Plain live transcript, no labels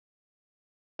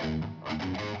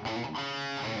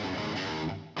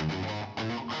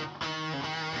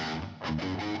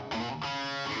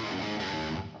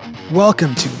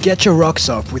Welcome to Get Your Rocks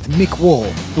Off with Mick Wall,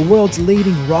 the world's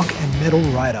leading rock and metal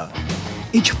writer.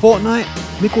 Each fortnight,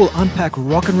 Mick will unpack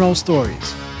rock and roll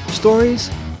stories. Stories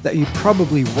that you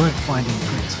probably won't find in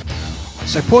print.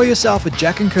 So pour yourself a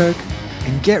Jack and Coke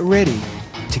and get ready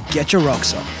to get your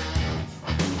rocks off.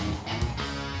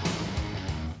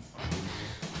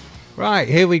 Right,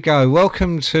 here we go.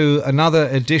 Welcome to another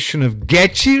edition of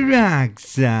Get Your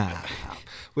Rocks Off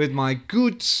with my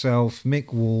good self,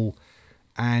 Mick Wall,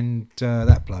 and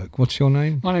that bloke. What's your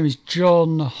name? My name is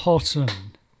John Houghton.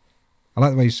 I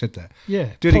like the way you said that. Yeah,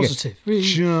 Do it positive. again. Really,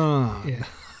 John. yeah.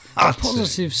 Houghton.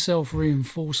 Positive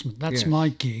self-reinforcement. That's Yes. my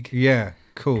gig. Yeah,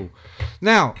 cool.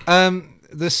 Now,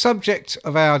 the subject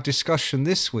of our discussion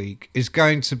this week is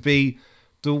going to be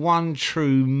the one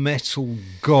true metal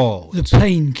god. The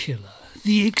painkiller,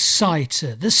 the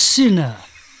exciter, the sinner.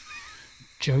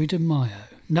 Joey DeMaio.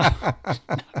 No,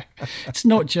 it's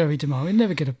not Joey DeMaio. We'll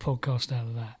never get a podcast out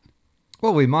of that.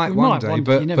 Well, we might one day,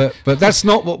 you never- but that's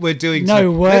not what we're doing No today.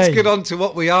 way. Let's get on to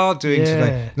what we are doing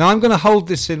today. Yeah. Now, I'm going to hold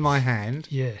this in my hand.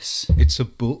 Yes. It's a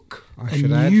book, I A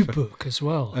should add. new book as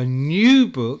well. A new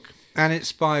book, and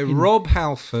it's by Rob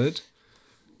Halford,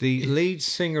 the lead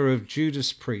singer of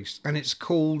Judas Priest, and it's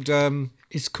called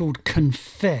It's called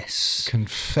Confess.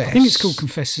 Confess. I think it's called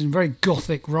Confess. It's in very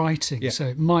gothic writing, Yeah. so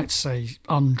it might say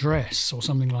Undress or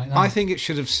something like that. I think it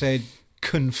should have said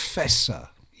Confessor.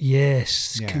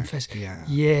 Yes, Yeah, confess. yeah.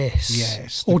 Yes,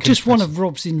 Yes, the or just one confessor. of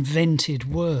Rob's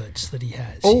invented words that he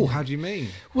has. Oh, you know. how do you mean?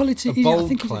 Well, it's A I bold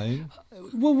think claim.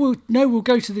 we'll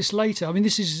go to this later. I mean,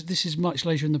 this is much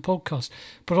later in the podcast.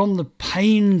 But on the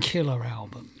Painkiller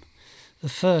album, the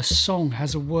first song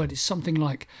has a word. It's something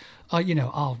like,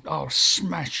 I'll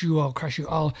smash you, I'll crash you,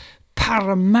 I'll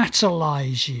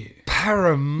parametalize you.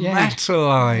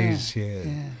 Parametalize you.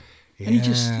 Yeah. And he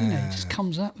just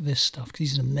comes up with this stuff because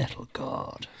he's a metal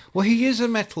god. Well, he is a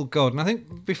metal god, and I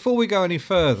think before we go any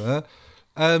further,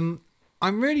 I'm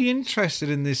really interested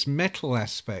in this metal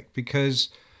aspect because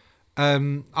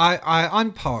I'm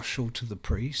partial to the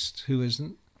Priest. Who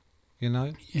isn't? You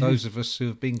know, those of us who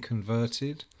have been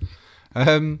converted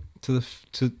to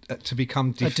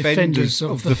become defenders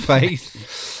of the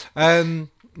faith.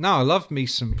 No, I love me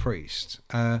some Priest.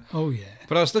 Oh yeah.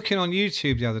 But I was looking on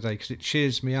YouTube the other day because it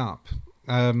cheers me up,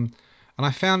 and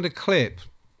I found a clip.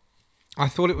 I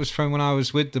thought it was from when I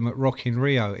was with them at Rock in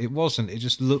Rio. It wasn't. It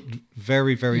just looked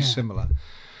very, very similar.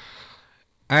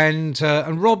 And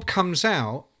Rob comes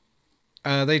out.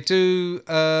 They do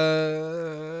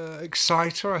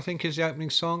Exciter, I think, is the opening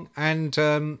song. And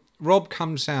Rob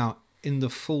comes out in the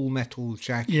full metal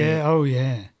jacket. Yeah. Oh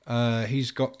yeah.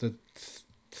 He's got the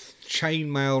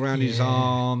chainmail around his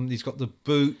arm. He's got the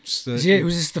boots. Was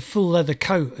this the full leather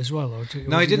coat as well?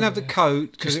 No, he didn't have the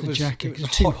coat because it was jacket. It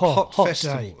was too hot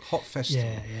festival. day. Hot festival.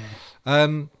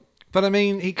 Yeah. But I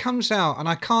mean, he comes out, and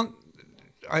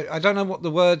I don't know what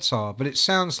the words are, but it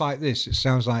sounds like this. It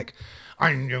sounds like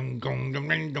metal,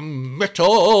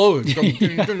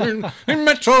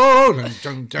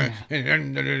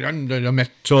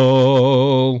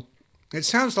 metal. It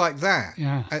sounds like that.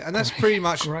 Yeah. And that's pretty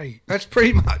much great. That's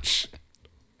pretty much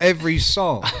every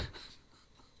song.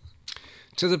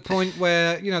 To the point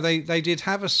where, they did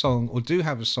have a song, or do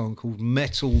have a song called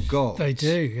Metal Gods. They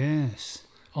do, yes.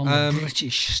 On the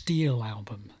British Steel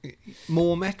album.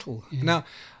 More metal. Yeah. Now,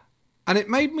 and it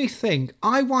made me think,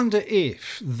 I wonder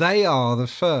if they are the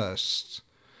first,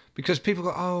 because people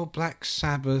go, oh, Black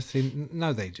Sabbath.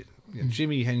 No, they didn't.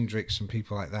 Jimi Hendrix and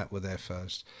people like that were there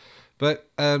first. But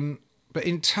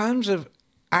in terms of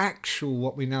actual,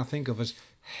 what we now think of as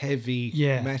heavy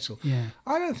metal,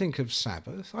 I don't think of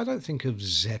Sabbath. I don't think of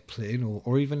Zeppelin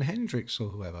or even Hendrix or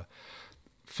whoever.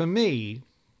 For me,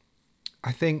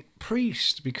 I think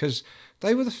Priest, because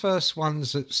they were the first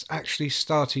ones that actually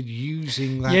started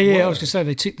using that word. I was going to say,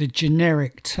 they took the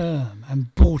generic term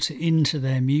and brought it into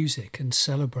their music and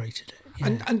celebrated it.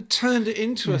 Yeah. And turned it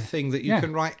into a thing that you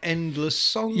can write endless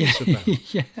songs about.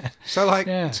 Yeah. So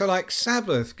like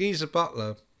Sabbath, Geezer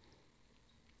Butler,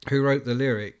 who wrote the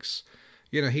lyrics,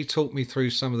 he talked me through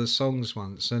some of the songs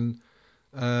once, and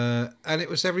it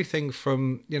was everything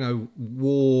from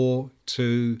war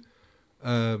to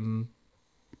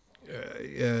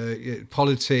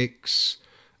politics,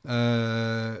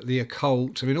 the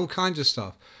occult. I mean, all kinds of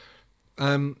stuff.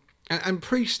 And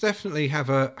priests definitely have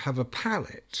a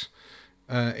palette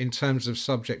in terms of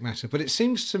subject matter, but it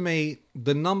seems to me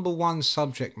the number one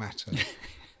subject matter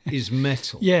is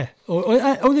metal. Yeah,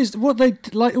 or there's what they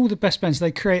like. All the best bands,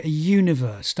 they create a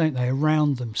universe, don't they,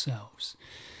 around themselves.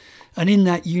 and in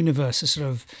that universe, a sort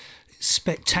of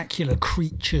spectacular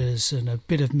creatures and a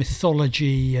bit of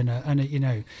mythology and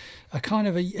a kind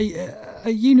of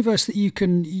a universe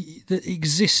that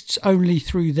exists only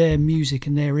through their music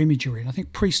and their imagery. And I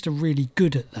think Priest are really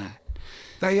good at that.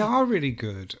 They are really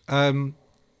good.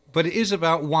 But it is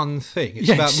about one thing. It's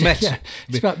about metal. Yeah,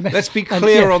 it's about metal. Let's be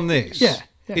clear on this. Yeah.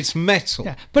 It's metal.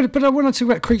 Yeah, but I want to talk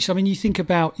about creatures. I mean, you think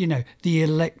about, the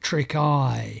Electric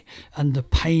Eye and the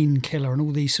Painkiller and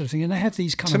all these sort of things, and they have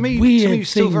these kind of weird things. To me, it's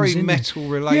still very metal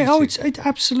related. Yeah, it's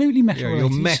absolutely metal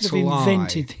related. Your metal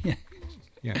invented, eye.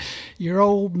 Yeah. Your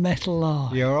old metal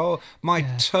eye. My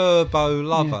turbo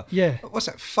lover. Yeah. What's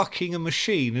that? Fucking a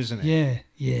machine, isn't it?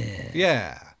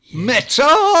 Yeah. Metal!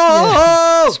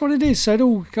 Yeah. That's what it is.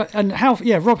 So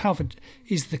Rob Halford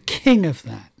is the king of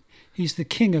that. He's the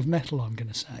king of metal, I'm going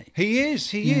to say. He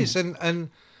is. And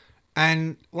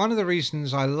one of the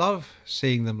reasons I love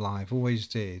seeing them live, always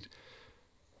did,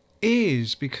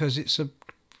 is because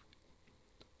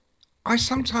I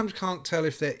sometimes can't tell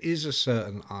if there is a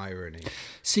certain irony.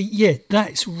 See,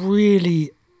 that's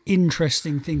really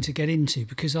interesting thing to get into,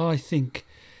 because I think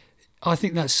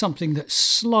that's something that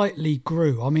slightly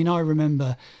grew. I mean, I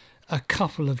remember a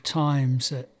couple of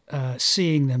times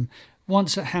seeing them.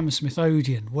 Once at Hammersmith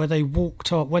Odeon, when they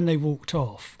walked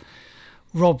off,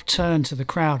 Rob turned to the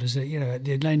crowd at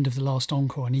the end of the last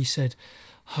encore, and he said,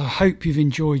 "I hope you've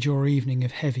enjoyed your evening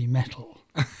of heavy metal."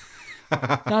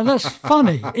 Now that's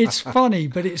funny. It's funny,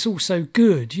 but it's also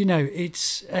good.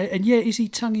 Is he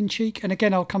tongue in cheek? And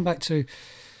again, I'll come back to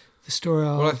the story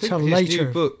I'll tell later. His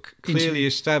new book clearly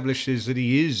establishes that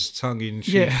he is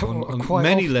tongue-in-cheek on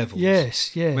many levels.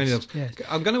 Yes. Many levels. Yes.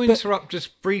 I'm going to interrupt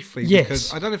just briefly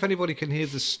because I don't know if anybody can hear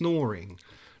the snoring,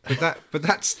 but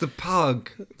that's the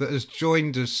pug that has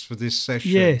joined us for this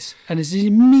session. Yes, and has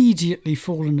immediately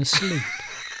fallen asleep.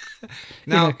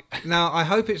 Now, I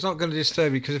hope it's not going to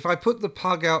disturb you, because if I put the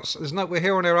pug out, we're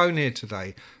here on our own here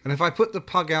today, and if I put the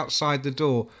pug outside the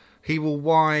door, he will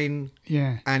whine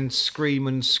and scream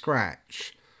and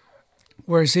scratch.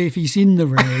 Whereas if he's in the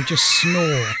room, he'll just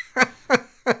snore.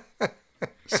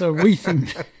 So we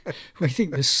think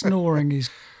the snoring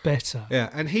is better. Yeah,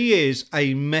 and he is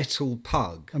a metal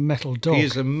pug. A metal dog. He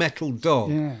is a metal dog.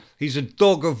 Yeah. He's a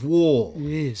dog of war.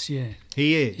 He is, yeah.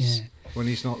 He is, when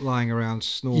he's not lying around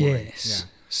snoring. Yes. Yeah.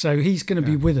 So he's going to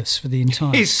be with us for the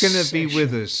entire He's going to be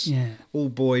with us, all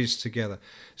boys togetger.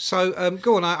 So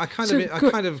go on. I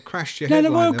kind of crashed your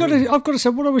headline. No, I've got to say,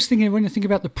 what I was thinking when I think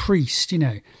about the Priest,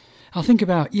 I think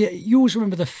about you always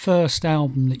remember the first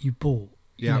album that you bought.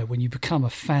 When you become a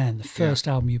fan, the first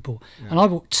album you bought. And I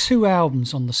bought 2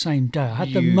 albums on the same day. I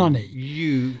had the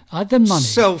money. I had the money.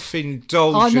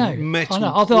 Self-indulgent metal queen.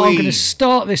 I thought I'm going to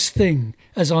start this thing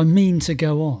as I mean to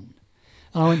go on.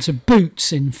 And I went to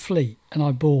Boots in Fleet and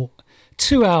I bought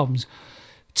 2 albums,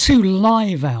 2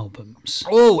 live albums.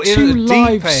 Oh, in 2 the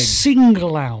live deep end.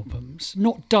 single albums,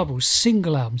 not doubles,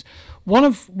 single albums. One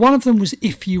of them was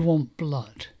If You Want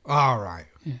Blood. All right.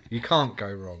 Yeah. You can't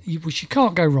go wrong. Which you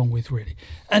can't go wrong with, really.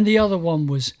 And the other one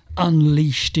was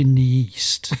Unleashed in the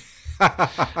East.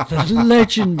 The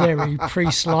legendary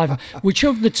Priest live. Which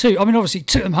of the 2, I mean, obviously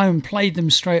took them home, played them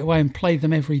straight away and played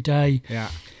them every day. Yeah.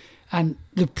 And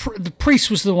the Priest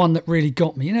was the one that really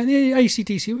got me. The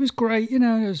AC/DC, it was great. It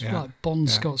was like Bon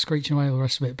Scott screeching away, all the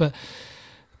rest of it.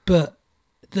 But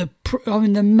the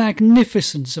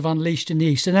magnificence of Unleashed in the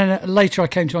East. And then later I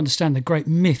came to understand the great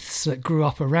myths that grew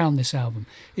up around this album.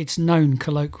 It's known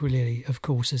colloquially, of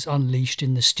course, as Unleashed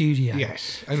in the Studio.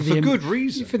 Yes, and for good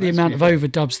reason. For the amount of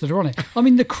overdubs that are on it. I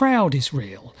mean, the crowd is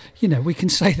real. We can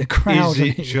say the crowd.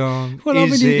 Is it, John? Well,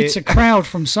 it's a crowd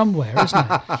from somewhere, isn't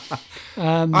it?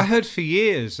 I heard for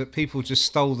years that people just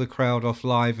stole the crowd off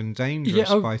Live and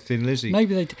Dangerous by Thin Lizzy.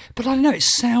 Maybe they did. But I don't know, it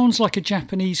sounds like a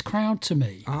Japanese crowd to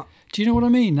me. Do you know what I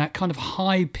mean? That kind of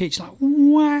high pitch, like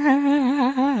wah,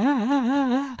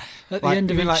 at the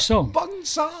end of each song.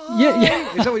 Bonsai.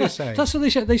 Yeah. Is that what you're saying? That's what they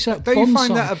say. They say don't you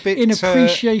find that a bit in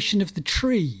appreciation of the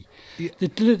tree,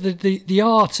 the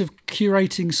art of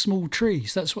curating small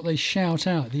trees. That's what they shout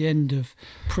out at the end of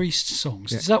Priest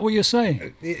songs. Is that what you're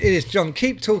saying? It is, John.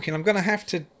 Keep talking. I'm going to have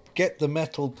to get the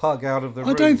metal pug out of the room.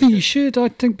 I don't think you should. I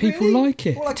think people like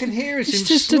it. All I can hear is it's him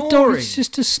just snoring. A dog. It's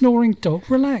just a snoring dog.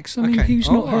 Relax. I mean,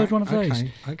 who's not heard one of those?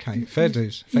 Okay. Fair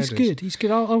dues. He's good.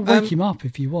 I'll wake him up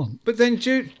if you want. But then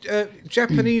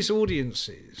Japanese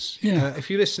audiences, if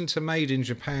you listen to Made in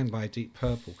Japan by Deep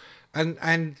Purple,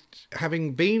 and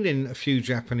having been in a few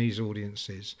Japanese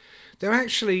audiences, they're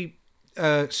actually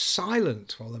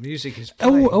silent while the music is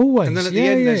playing. Always. And then at the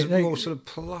end, there's a more sort of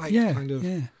polite kind of...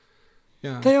 Yeah.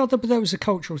 They are, but that was a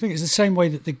cultural thing. It's the same way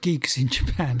that the gigs in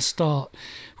Japan start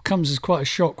comes as quite a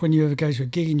shock when you ever go to a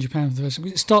gig in Japan for the first time.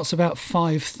 It starts about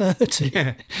 5:30.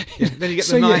 Yeah. Then you get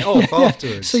the night off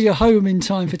afterwards. So you're home in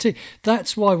time for tea.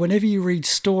 That's why whenever you read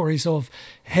stories of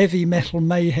heavy metal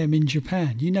mayhem in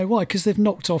Japan, you know why? Because they've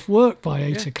knocked off work by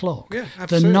 8 o'clock. Yeah, the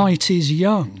absolutely. night is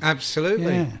young.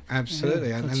 Absolutely, Yeah. absolutely.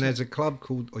 Yeah, and that's there's a club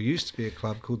called, or used to be a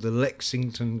club called the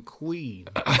Lexington Queen,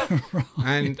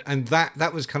 and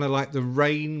that was kind of like the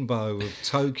rainbow of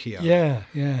Tokyo. Yeah,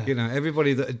 yeah. You know,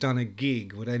 everybody that had done a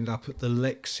gig would end up at the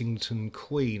Lexington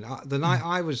Queen. The night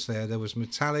I was there was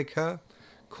Metallica,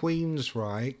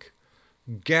 Queensryche,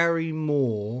 Gary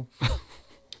Moore,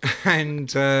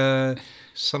 and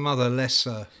some other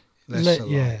lesser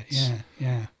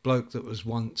bloke that was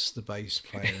once the bass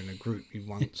player in a group you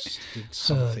once did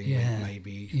something with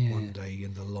maybe one day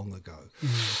in the long ago.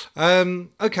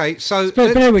 Okay, so...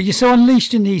 But anyway, you're so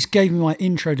Unleashed in the East gave me my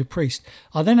intro to Priest.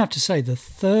 I then have to say the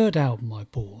third album I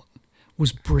bought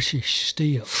was British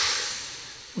Steel,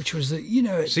 which was So you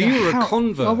were a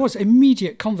convert. I was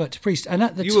immediate convert to Priest, and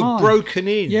at the time you were broken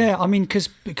in. Yeah, I mean,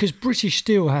 because British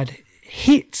Steel had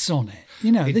hits on it.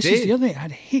 You know, this is the other thing. It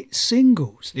had hit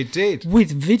singles. It did.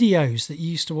 With videos that you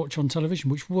used to watch on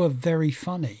television, which were very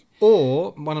funny.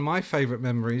 Or one of my favourite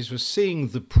memories was seeing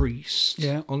the Priest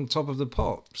on Top of the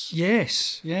Pops.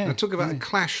 Yes, yeah. Now, talk about a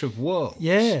clash of worlds.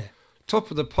 Yeah.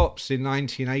 Top of the Pops in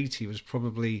 1980 was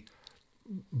probably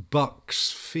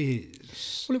Bucks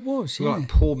Fizz. Well, it was, Like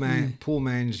poor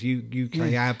man's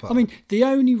UK ABBA. I mean, the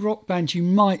only rock band you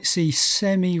might see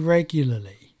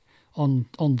semi-regularly on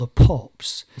the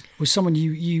Pops was someone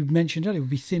you mentioned earlier, would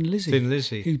be Thin Lizzy. Thin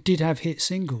Lizzy. Who did have hit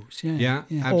singles, Yeah,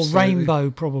 Or absolutely. Rainbow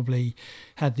probably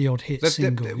had the odd hit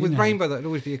single. With Rainbow, that would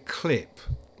always be a clip.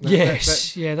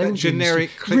 That generic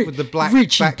clip with the black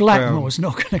Richie background. Blackmore's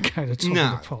not going to go to Top of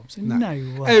the Pops. No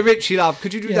way. Hey, Richie, love,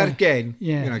 could you do that again?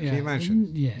 Yeah, Can you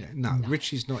imagine? No.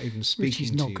 Richie's not even speaking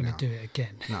Richie's not to you going now. to do it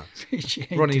again. No. Richie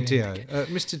ain't Ronnie doing it Dio. again.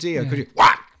 Mr. Dio, could you...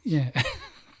 What? Yeah.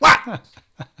 What?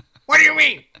 What do you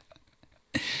mean?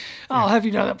 I'll have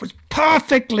you know that was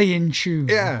perfectly in tune.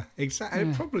 Yeah, exactly.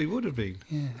 It probably would have been.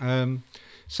 Yeah.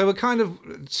 So we're kind of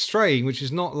straying, which is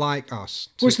not like us.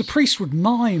 Whereas the Priest would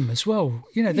mime as well.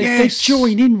 You know, they'd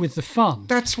join in with the fun.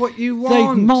 That's what you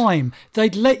want. They'd mime.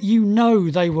 They'd let you know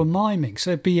they were miming. So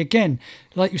it'd be, again,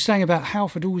 like you're saying about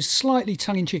Halford, always slightly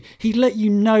tongue-in-cheek. He'd let you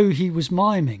know he was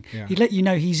miming. Yeah. He'd let you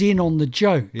know he's in on the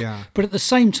joke. Yeah. But at the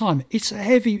same time, it's a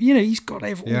heavy... You know, he's got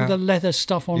all the leather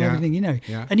stuff on, everything, you know.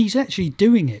 Yeah. And he's actually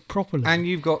doing it properly. And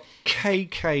you've got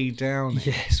KK Downing.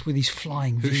 Yes, with his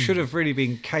flying Who V. should have really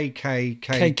been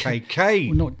KKKKK.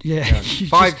 Well, not, yeah.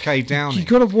 5K Downing. You've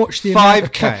got to watch the amount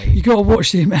of 5K. You've got to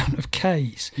watch the amount of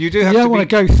Ks. You do have don't to want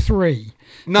to go 3.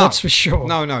 No. That's for sure.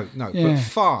 No. Yeah. But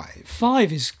 5.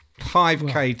 5 is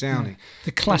 5K Downing.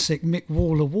 the classic Mick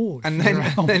Wall Award. And K.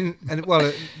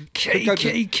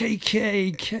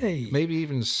 maybe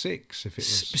even 6 if it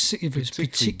was If it's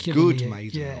particularly good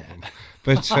Maiden yeah. album.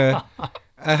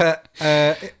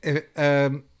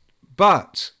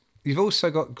 But you've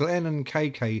also got Glenn and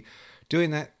KK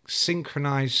doing that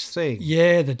synchronized thing.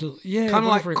 Yeah, kind of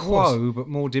like Quo, but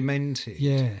more demented.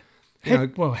 Yeah.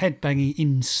 Headbanging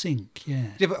in sync. Yeah.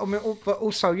 Yeah, but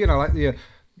also, you know, like the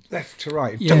left to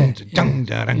right, Yeah, dung,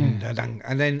 dung,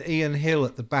 and then Ian Hill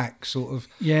at the back, sort of.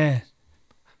 Yeah.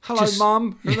 Hello,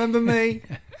 Mum. Remember me?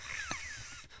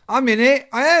 I'm in it.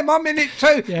 I'm in it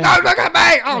too. Yeah. No, look at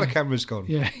me. Oh, the camera's gone.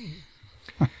 Yeah.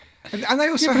 And they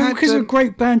also had because they're a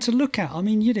great band to look at. I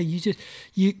mean, you know,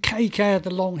 KK had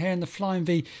the long hair and the flying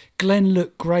V. Glenn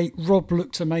looked great. Rob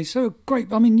looked amazing. So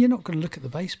great. I mean, you're not going to look at the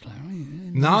bass player, are you?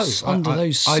 No, under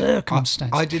those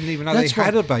circumstances. I didn't even know they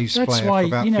had a bass player for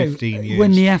about 15 years.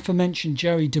 When the aforementioned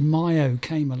Joey DeMaio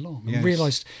came along and Yes.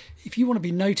 realised, if you want to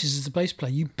be noticed as a bass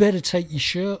player, you better take your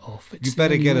shirt off. You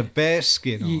better get a bear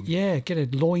skin on. Get a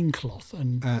loincloth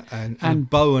and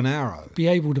bow and arrow. be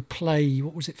able to play,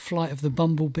 what was it, Flight of the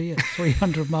Bumblebee at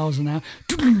 300 miles an hour.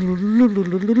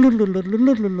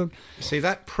 See,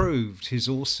 that proved his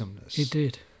awesomeness. It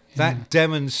did. That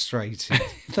demonstrated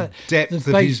the depth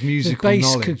the of his musical the bass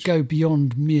knowledge. could go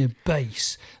beyond mere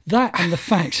bass. That and the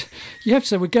fact, you have to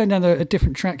say, we're going down a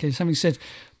different track here. Having said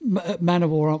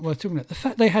Manowar aren't worth talking about, the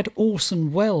fact they had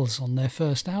Orson Welles on their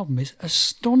first album is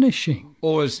astonishing.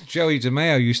 Or as Joey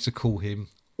DeMaio used to call him,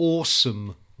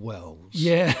 Awesome Wells.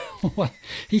 Yeah, well,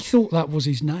 he thought that was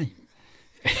his name.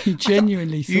 He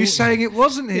genuinely thought You saying that. it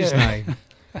wasn't his name?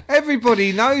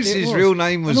 Everybody knows It his was. real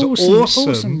name was And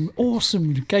Awesome.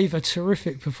 Awesome gave a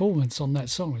terrific performance on that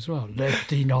song as well. Let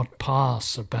thee not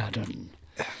pass, Abaddon.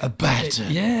 Abaddon.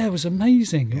 Yeah, it was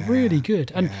amazing. Really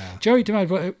good. And Joey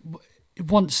DeMaio,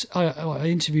 once I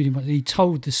interviewed him, he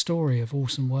told the story of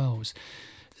Orson Welles.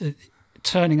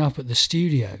 turning up at the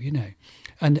studio,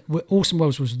 and Orson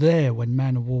Welles was there when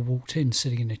Manowar walked in,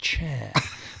 sitting in a chair,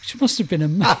 which must have been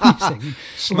amazing.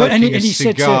 Smoking a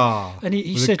cigar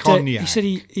with a cognac.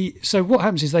 So what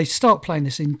happens is they start playing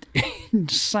this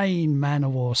insane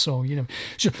Manowar song,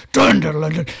 so, dun, dun,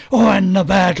 dun, dun, oh, and the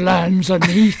Badlands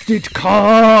underneath it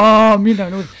calm,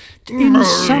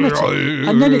 insanity.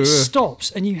 And then it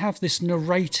stops, and you have this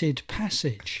narrated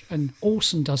passage, and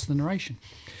Orson does the narration.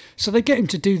 So they get him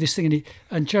to do this thing,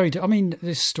 and Joey,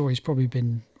 this story's probably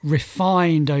been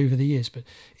refined over the years, but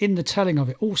in the telling of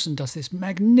it, Orson does this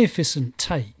magnificent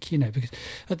take, because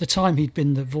at the time he'd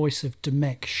been the voice of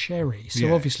Demek Sherry,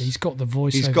 so obviously he's got the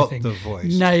voice. He's got the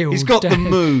voice nailed. He's got down. the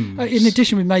moves. In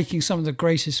addition, with making some of the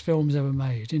greatest films ever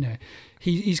made,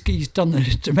 He's done the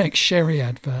Demek Sherry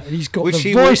advert, and he's got which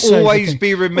the voice. Will always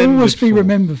be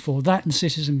remembered for that and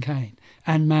Citizen Kane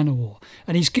and Manowar,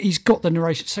 and he's got the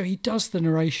narration. So he does the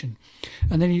narration,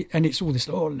 and then it's all this.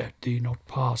 Oh, let thee not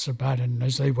pass Abaddon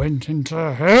as they went into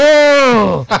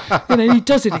hell. He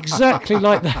does it exactly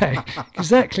like that,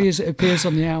 exactly as it appears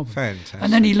on the album. Fantastic.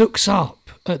 And then he looks up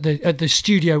at the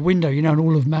studio window, and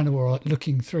all of Manowar are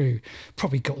looking through.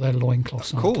 Probably got their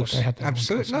loincloths on. Of course, they had their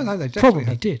absolutely. loincloths No, on. they definitely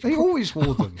probably did. They always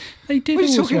wore them. They did. What are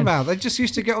you talking wear them. about? They just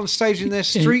used to get on stage in their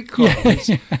street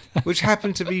clothes, which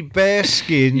happened to be bare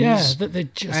skins. Yeah, that they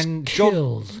just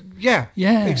killed. Yeah,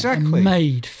 exactly. And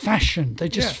made, fashioned. They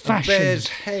just fashioned. A bear's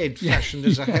head fashioned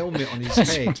as a helmet on his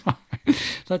head. Right.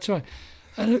 That's right.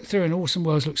 I look through, and Orson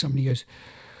Welles looks up and he goes,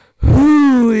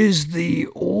 "Who is the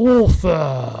author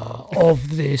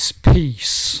of this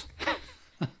piece?"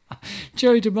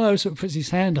 Joey DeMeo sort of puts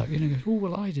his hand up, goes, "Oh,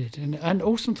 well, I did." And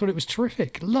Orson thought it was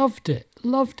terrific, loved it,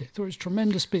 thought it was a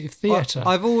tremendous bit of theatre.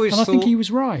 I think he was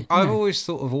right. I've always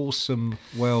thought of Orson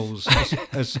Welles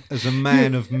as a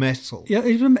man of metal. Yeah,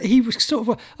 he was sort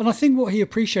of, and I think what he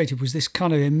appreciated was this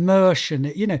kind of immersion.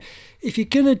 If you're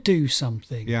going to do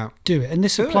something, do it. And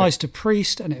this applies to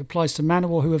Priest, and it applies to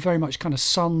Manowar, who are very much kind of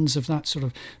sons of that sort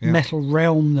of metal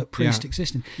realm that Priest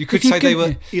existed in. You could say they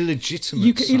were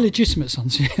illegitimate sons. Illegitimate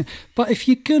sons, But if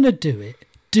you're going to do it,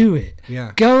 do it.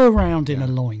 Yeah. Go around in a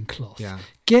loincloth. Yeah.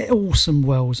 Get Orson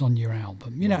Welles on your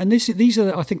album. And these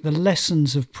are, I think, the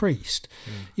lessons of Priest.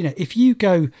 If you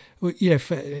go,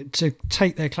 to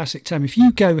take their classic term, if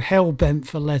you go hell-bent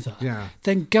for leather,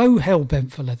 then go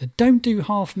hell-bent for leather. Don't do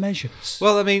half measures.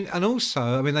 Well, and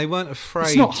also, they weren't afraid.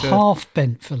 It's not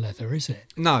half-bent for leather, is it?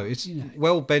 No, it's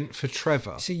well bent for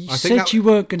Trevor. So you said you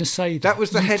weren't going to say that. That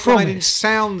was the headline in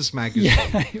Sounds magazine.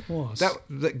 Yeah, it was.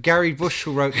 That Gary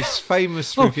Bushell wrote this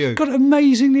famous review. God,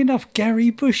 amazingly enough, Gary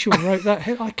Bushell wrote that.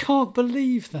 I can't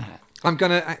believe that.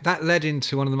 That led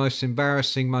into one of the most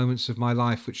embarrassing moments of my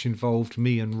life, which involved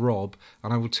me and Rob,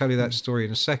 and I will tell you that story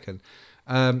in a second.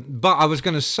 But I was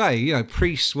going to say,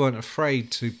 priests weren't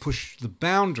afraid to push the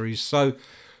boundaries. So,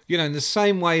 in the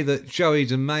same way that Joey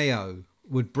DeMeo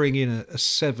would bring in a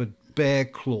severed bear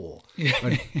claw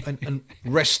and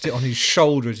rest it on his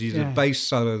shoulder as he did a bass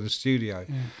solo in the studio.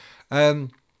 Yeah.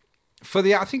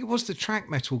 I think it was the Track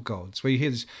Metal Gods, where you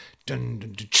hear this dun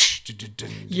dun dun dun dun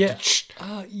dun. Yeah.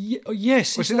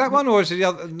 Yes. Was it that one, or is it the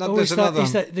other? There's another.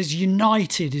 There's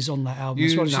United is on that album.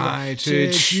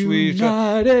 United.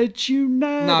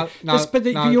 No. But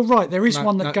you're right. There is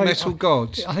one that goes. Metal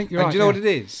Gods. I think you're right. And do you know what it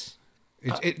is?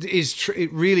 It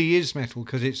really is metal,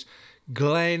 because it's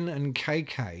Glenn and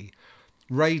KK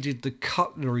raided the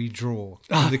cutlery drawer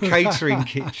in the catering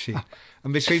kitchen.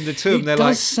 And between the two of them, they're like... It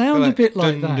does sound a bit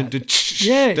like that.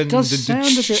 Yeah, it does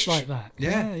sound a bit like that.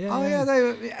 Yeah. They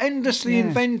were endlessly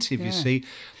inventive, you see.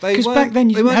 Because back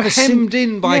then you didn't have a hemmed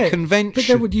in by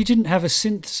convention. But you didn't have a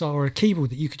synthesizer or a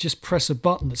keyboard that you could just press a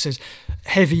button that says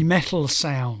heavy metal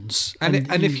sounds. And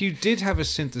if you did have a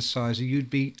synthesizer,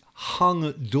 you'd be hung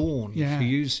at dawn for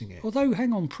using it. Although,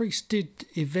 hang on, Priest did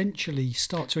eventually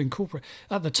start to incorporate,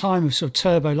 at the time of sort of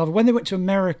Turbo Lover, when they went to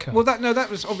America. Well, that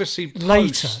was obviously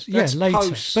post. Later.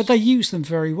 Post. But they used them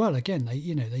very well. Again, they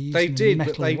used them in a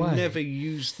metal but they way. never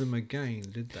used them again,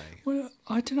 did they? Well,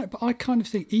 I don't know, but I kind of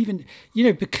think even,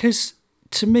 because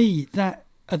to me that,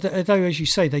 although as you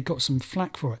say they got some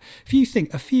flack for it, if you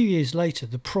think a few years later,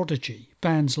 The Prodigy,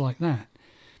 bands like that,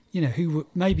 who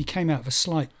maybe came out of a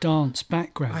slight dance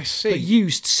background, but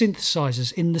used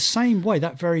synthesizers in the same way,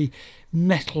 that very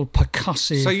metal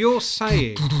percussive. So you're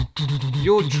saying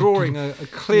you're drawing a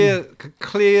clear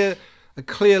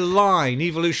line,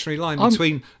 evolutionary line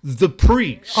between the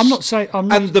Priest and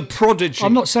the Prodigy.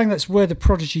 I'm not saying that's where the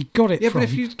Prodigy got it from.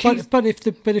 But if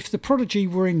if the Prodigy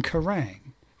were in Kerrang,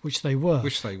 which they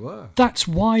were. That's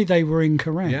why they were in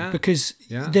Kerrang, because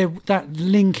that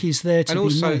link is there to be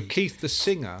made. And also Keith the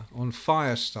Singer on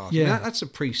Firestarter. Yeah. I mean, that's a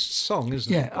Priest song,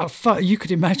 isn't it? Yeah, you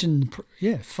could imagine,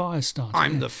 Firestarter.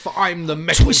 I'm the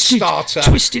metal starter.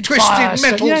 Twisted metal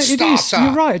starter. It is.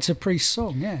 You're right, it's a Priest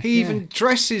song, yeah. He even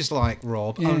dresses like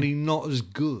Rob, only not as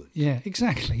good. Yeah,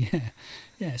 exactly,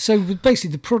 yeah. So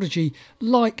basically the Prodigy,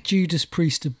 like Judas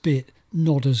Priest a bit,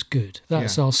 not as good.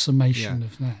 That's our summation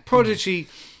of that. Prodigy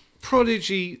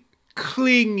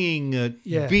clinging at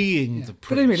being the Priest.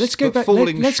 But anyway, let's go back.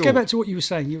 Let's go back to what you were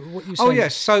saying. Oh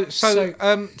yes. So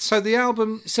the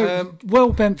album.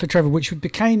 Well Bent for Trevor, which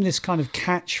became this kind of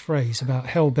catchphrase about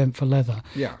Hell Bent for Leather.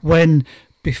 Yeah. When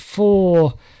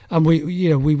before, and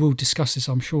we will discuss this,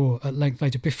 I'm sure, at length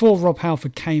later. Before Rob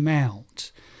Halford came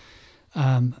out,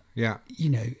 I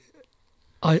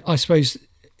suppose.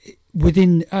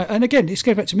 Within and again, this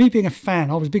goes back to me being a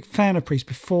fan. I was a big fan of Priest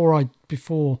before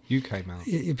you came out.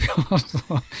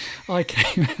 I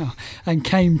came out and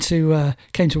came to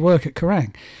work at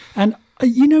Kerrang, and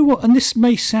you know what? And this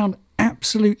may sound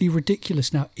absolutely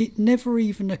ridiculous now. It never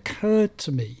even occurred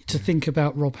to me to think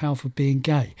about Rob Halford being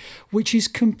gay, which is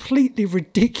completely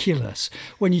ridiculous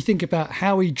when you think about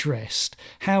how he dressed,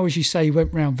 how, as you say, he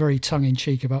went round very tongue in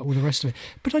cheek about all the rest of it.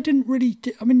 But I didn't really.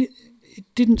 It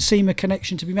didn't seem a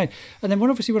connection to be made. And then when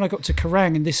I got to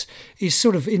Kerrang, and this is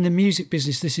sort of in the music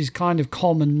business, this is kind of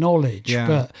common knowledge,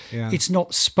 but it's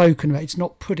not spoken about, it's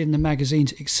not put in the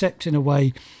magazines, except in a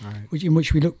way in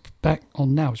which we look back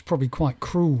on now. It's probably quite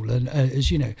cruel. And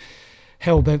as you know,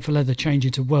 Hell Bent for Leather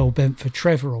changing to Well Bent for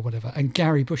Trevor or whatever, and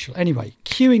Gary Bushell. Anyway,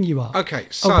 queuing you up. Okay,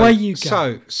 so away you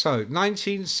go. So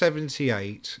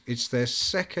 1978, it's their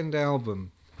second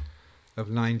album of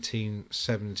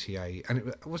 1978,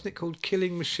 and wasn't it called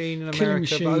Killing Machine in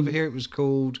America? But over here it was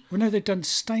called. Well, no, they'd done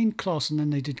Stained Class and then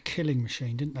they did Killing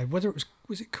Machine, didn't they? Whether it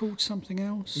was it called something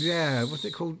else? Yeah, wasn't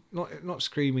it called not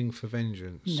Screaming for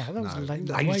Vengeance? No, that was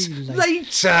later.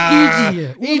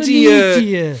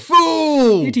 Idiot,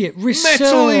 fool, idiot, research.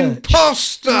 Metal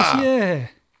imposter. Yeah.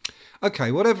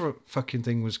 Okay, whatever fucking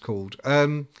thing was called.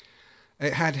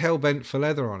 It had Hell Bent for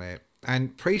Leather on it.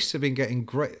 And Priest have been getting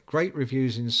great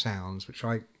reviews in Sounds, which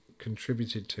I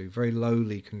contributed to, very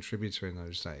lowly contributor in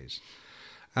those days,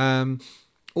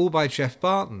 all by Jeff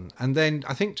Barton. And then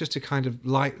I think just to kind of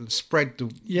spread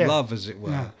the love, as it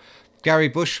were, Gary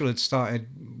Bushell had started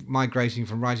migrating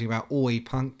from writing about oi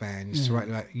punk bands to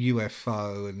writing about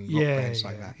UFO and rock bands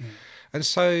like that. Yeah. And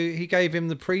so he gave him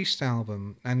the Priest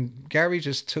album, and Gary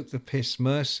just took the piss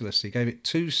mercilessly, gave it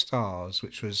 2 stars,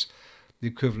 which was the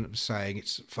equivalent of saying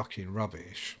it's fucking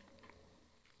rubbish.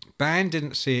 Band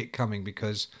didn't see it coming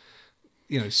because,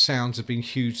 Sounds have been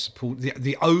huge support.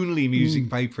 The only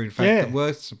music paper, in fact, that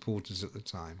were supporters at the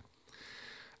time.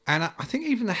 And I think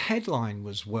even the headline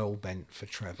was Well Bent for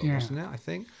Trevor, wasn't it? I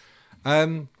think.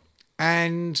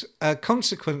 And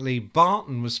consequently,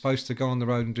 Barton was supposed to go on the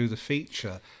road and do the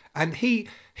feature, and he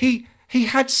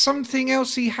had something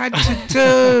else he had to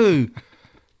do.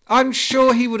 I'm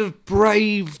sure he would have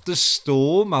braved the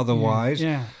storm otherwise.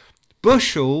 Yeah.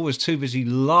 Bushell was too busy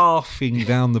laughing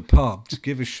down the pub to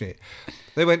give a shit.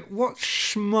 They went, what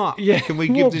schmuck can we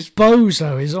give this... What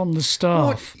bozo is on the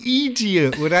staff? What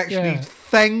idiot would actually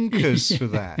thank us for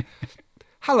that?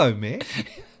 Hello, Mick.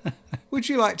 Would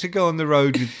you like to go on the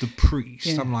road with the Priest?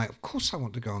 Yeah. I'm like, of course I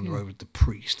want to go on the road with the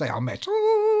Priest. They are metal.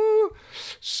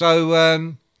 So,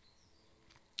 and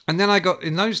then I got,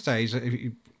 in those days...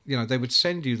 they would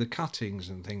send you the cuttings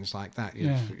and things like that,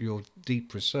 for your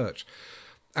deep research.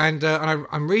 And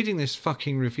I'm reading this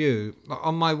fucking review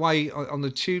on my way on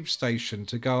the tube station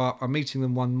to go up. I'm meeting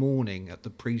them one morning at the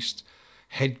Priest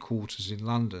headquarters in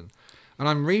London. And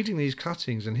I'm reading these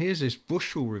cuttings, and here's this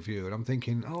Bushell review, and I'm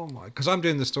thinking, oh my... Because I'm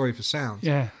doing the story for Sounds.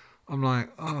 Yeah. I'm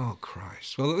like, oh,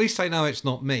 Christ. Well, at least they know it's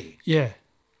not me. Yeah.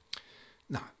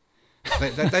 No.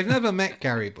 They've never met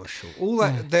Gary Bushell. All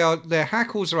that their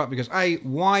hackles are up because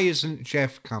why isn't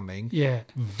Jeff coming? Yeah,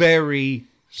 very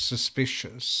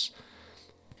suspicious.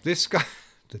 This guy,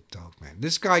 the dog man.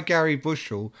 This guy Gary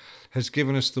Bushell has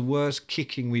given us the worst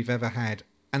kicking we've ever had,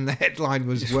 and the headline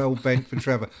was Well Bent for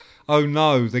Trevor. Oh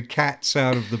no, the cat's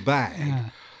out of the bag. Yeah.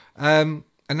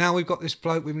 And now we've got this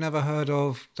bloke we've never heard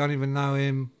of, don't even know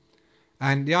him.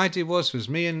 And the idea was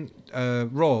me and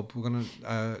Rob were going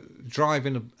to drive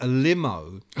in a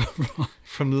limo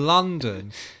from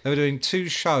London. They were doing 2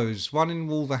 shows, one in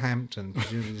Wolverhampton,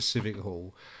 presumably the Civic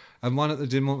Hall, and one at the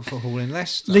De Montfort Hall in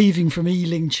Leicester. Leaving from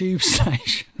Ealing Tube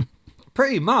Station.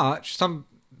 Pretty much, some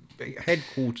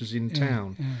headquarters in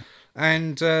town.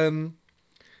 Yeah.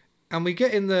 And we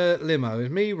get in the limo.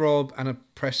 It's me, Rob, and a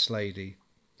press lady.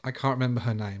 I can't remember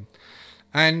her name.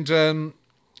 And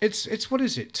it's what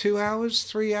is it? 2 hours,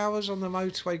 3 hours on the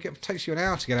motorway. It takes you an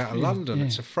hour to get out of London. Yeah.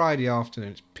 It's a Friday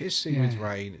afternoon. It's pissing with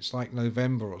rain. It's like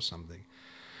November or something.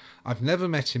 I've never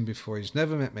met him before. He's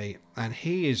never met me, and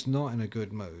he is not in a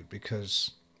good mood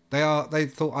because they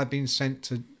thought I'd been sent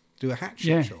to do a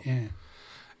hatchet job. Yeah.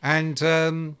 And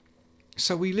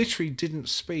so we literally didn't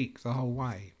speak the whole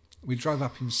way. We drove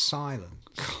up in silence.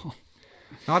 God.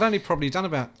 Now, I'd only probably done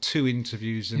about 2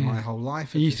 interviews in my whole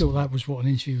life. And you thought that was what an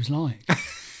interview was like.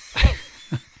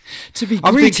 To be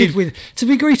I'm greeted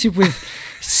thinking- with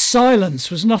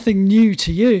silence was nothing new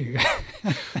to you.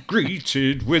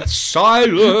 Greeted with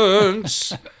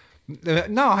silence.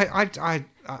 No, I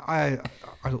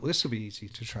thought this would be easy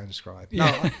to transcribe. It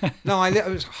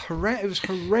was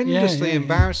horrendously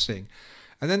embarrassing.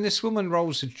 And then this woman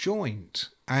rolls a joint,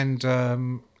 and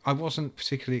I wasn't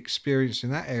particularly experienced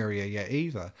in that area yet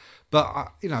either.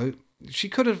 But she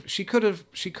could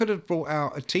have brought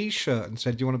out a T-shirt and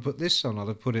said, "Do you want to put this on?" I'd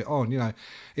have put it on.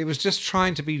 It was just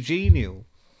trying to be genial.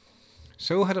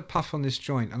 So we all had a puff on this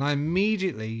joint, and I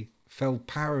immediately felt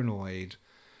paranoid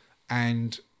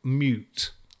and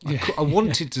mute. I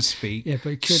wanted to speak. Yeah,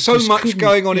 but so much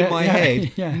going on in my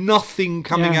head, yeah. nothing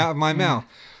coming out of my mouth.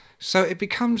 So it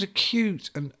becomes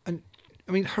acute and I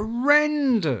mean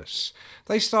horrendous.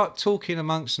 They start talking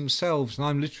amongst themselves, and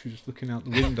I'm literally just looking out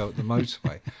the window at the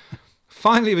motorway.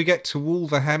 Finally, we get to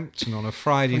Wolverhampton on a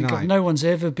Friday Thank night. God, no one's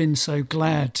ever been so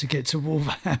glad to get to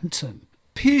Wolverhampton.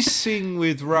 Pissing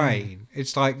with rain.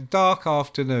 It's like dark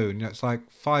afternoon. It's like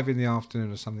 5 in the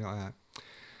afternoon or something like that.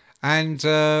 And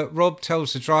Rob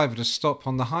tells the driver to stop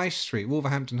on the High Street,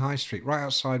 Wolverhampton High Street, right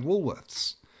outside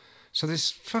Woolworths. So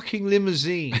this fucking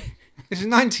limousine. This is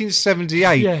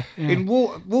 1978. Yeah. In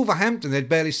Wolverhampton, they'd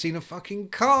barely seen a fucking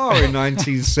car in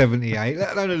 1978,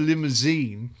 let alone a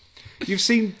limousine. You've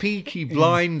seen Peaky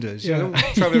Blinders,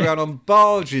 travelling around on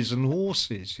barges and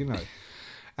horses,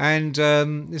 And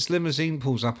this limousine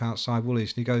pulls up outside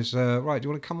Woolies, and he goes, "Right, do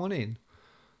you want to come on in?"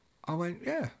 I went,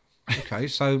 "Yeah." Okay,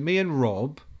 so me and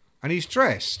Rob, and he's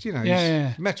dressed, he's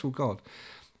metal god.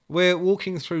 We're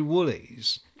walking through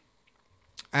Woolies,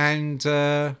 and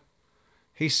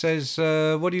he says,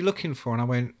 "What are you looking for?" And I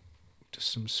went,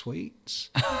 "Just some sweets."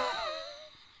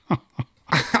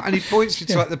 And he points me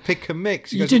to like the pick and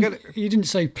mix. He You goes, didn't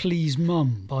say "please,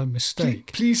 mum" by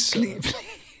mistake. Please,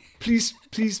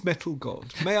 please, metal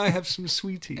god, may I have some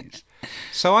sweeties?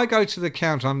 So I go to the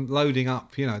counter. I'm loading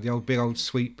up, the big old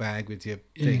sweet bag with your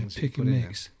things. Pick and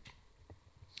mix.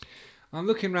 I'm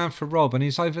looking around for Rob, and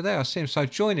he's over there. I see him, so I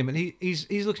join him, and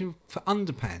he's looking for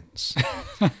underpants.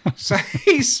 So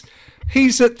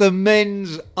he's at the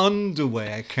men's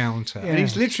underwear counter, and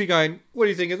he's literally going, "What do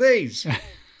you think of these?"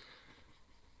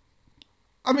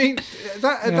 I mean, at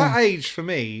that age for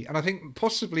me, and I think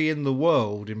possibly in the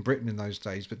world, in Britain in those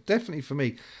days, but definitely for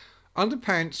me,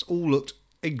 underpants all looked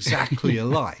exactly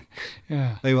alike.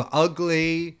 Yeah. They were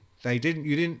ugly. You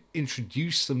didn't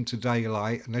introduce them to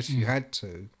daylight unless you had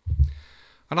to.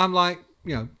 And I'm like,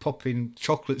 popping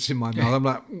chocolates in my mouth. I'm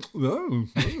like, "Oh.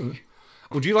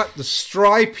 Or do you like the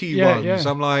stripy ones?" Yeah.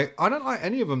 I'm like, "I don't like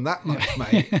any of them that much,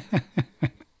 mate."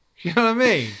 You know what I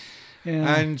mean?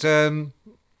 Yeah.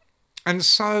 And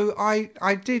so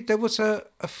I did. There was a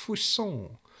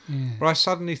frisson where I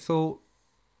suddenly thought,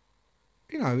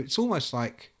 it's almost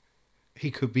like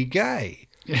he could be gay.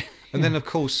 Yeah. And then, of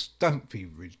course, don't be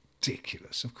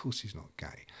ridiculous. Of course he's not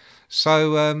gay.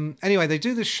 So anyway, they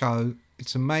do the show.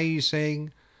 It's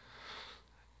amazing.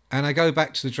 And I go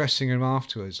back to the dressing room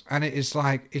afterwards, and it is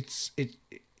like, it's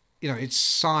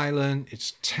silent,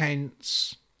 it's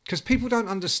tense. Because people don't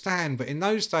understand, but in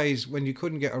those days when you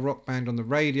couldn't get a rock band on the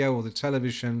radio or the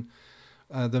television,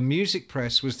 the music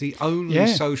press was the only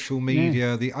social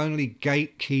media, the only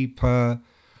gatekeeper.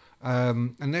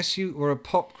 Unless you were a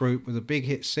pop group with a big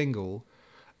hit single,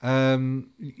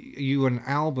 you were an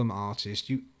album artist,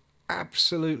 you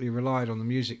absolutely relied on the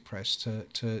music press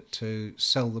to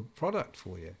sell the product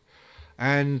for you.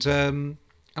 And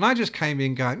I just came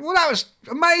in going, "Well, that was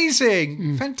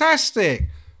amazing, fantastic."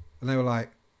 And they were like,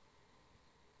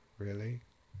 "Really?"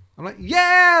 I'm like,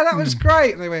 "Yeah, that was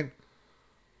great." And they went,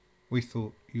 "We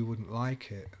thought you wouldn't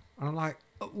like it." And I'm like,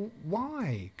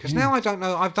 "Why?" Because now I don't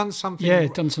know. I've done something. Yeah,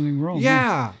 done something wrong.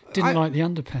 Yeah. Didn't like the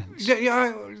underpants.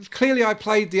 Yeah, clearly I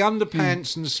played the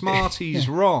underpants and Smarties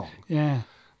wrong. Yeah.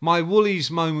 My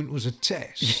Woolies moment was a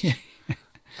test.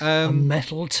 A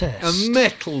metal test. A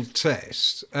metal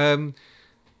test. And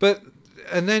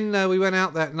then we went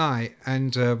out that night,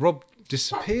 and Rob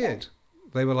disappeared.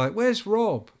 They were like, "Where's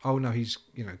Rob?" "Oh no, he's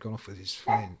gone off with his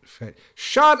friend."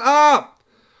 "Shut up!"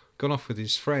 "Gone off with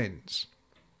his friends."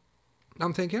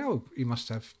 I'm thinking, oh, you must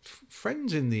have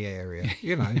friends in the area,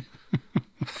 you know.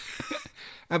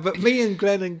 But me and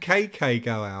Glenn and KK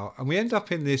go out, and we end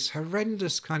up in this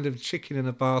horrendous kind of chicken in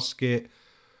a basket.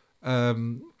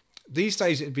 These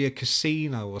days it'd be a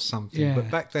casino or something,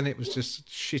 but back then it was just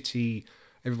shitty,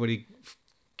 everybody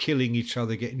killing each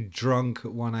other, getting drunk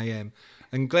at 1 a.m.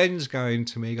 And Glenn's going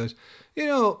to me, he goes, you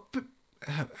know,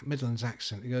 Midlands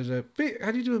accent. He goes, how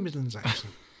do you do a Midlands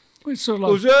accent? It's sort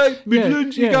of like,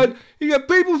 Midlands. You go,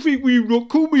 people think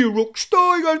call me a rock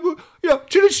star. He goes, well,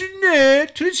 till it's in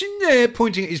there,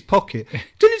 pointing at his pocket.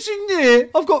 Till it's in there,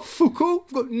 I've got fuck all,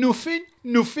 I've got nothing.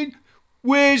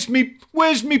 Where's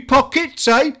me pockets,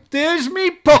 eh? There's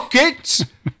me pockets.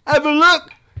 Have a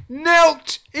look.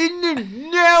 Knelt.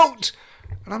 And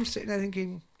I'm sitting there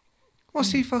thinking, what's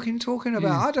he fucking talking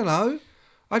about? I don't know.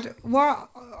 I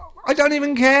don't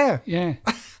even care. Yeah.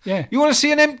 Yeah. You want to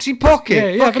see an empty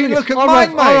pocket? Yeah. Fucking look at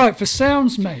mine, mate. I write for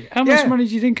sounds, mate. How much money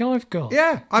do you think I've got?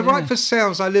 Yeah, I write for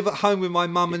sounds. I live at home with my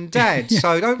mum and dad,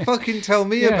 so don't fucking tell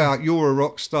me about you're a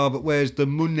rock star, but where's the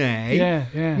money?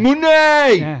 Yeah.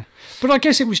 Money! Yeah. But I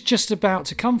guess it was just about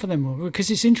to come for them,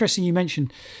 because it's interesting you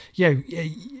mentioned,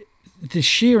 the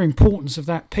sheer importance of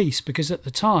that piece, because at the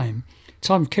time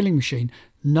of Killing Machine,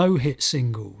 no hit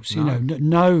singles, no.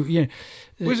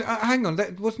 Hang on,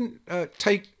 that wasn't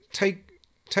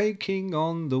Taking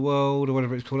on the World or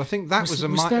whatever it's called. I think that was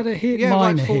that a hit? Yeah,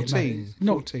 minor like 14. Hit,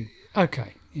 14.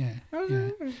 Okay, yeah.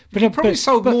 But it probably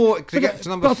sold more to get to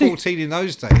number 14 in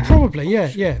those days. Probably,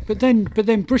 yeah. But then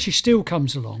British Steel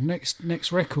comes along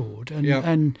next record,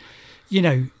 and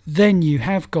then you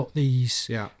have got these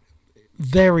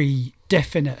very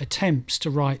definite attempts to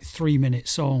write 3-minute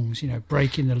songs.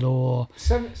 Breaking the Law.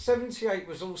 78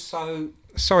 was also.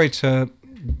 Sorry to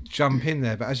jump in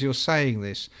there, but as you're saying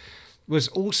this, was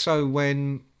also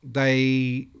when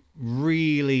they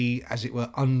really, as it were,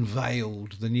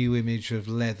 unveiled the new image of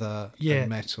leather and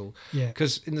metal. Yeah.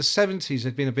 Because in the 70s,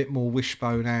 there'd been a bit more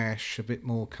Wishbone Ash, a bit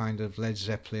more kind of Led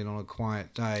Zeppelin on a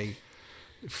Quiet Day,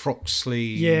 frock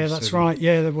sleeves. Yeah, that's right.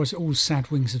 Yeah, there was all Sad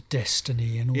Wings of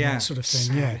Destiny and all that sort of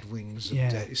thing. Sad Wings of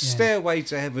Destiny. Stairway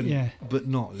to Heaven, but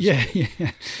not.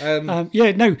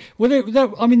 No.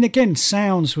 Well, I mean, again,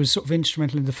 Sounds was sort of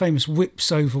instrumental in the famous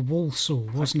Whips Over Walsall,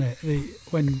 wasn't it?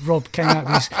 When Rob came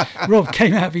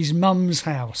out of his mum's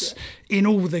house in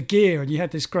all the gear, and you had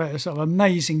this great sort of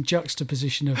amazing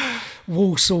juxtaposition of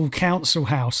Walsall Council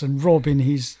House and Rob in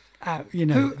his.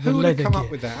 Who would have come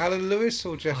up with that? Alan Lewis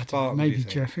or Jeff Barton? Maybe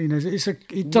Jeff. Who knows?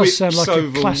 It does sound like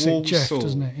a classic Walsall. Jeff,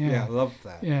 doesn't it? Yeah, love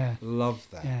that. Yeah, love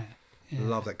that. Yeah.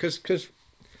 Love that. Because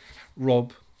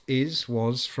Rob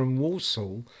was from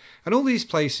Walsall, and all these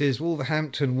places,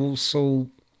 Wolverhampton, Walsall,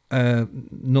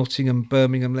 Nottingham,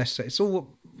 Birmingham, Leicester. It's all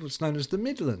what's known as the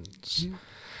Midlands,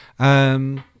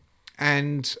 and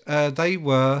they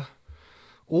were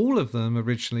all of them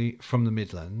originally from the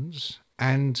Midlands,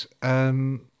 and.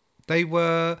 They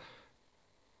were.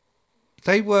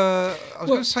 I was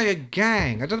going to say a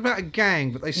gang. I don't know about a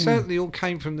gang, but they certainly all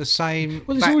came from the same.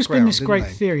 Well, there's always been this great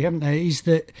theory, haven't there? Is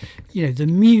that the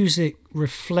music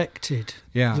reflected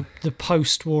the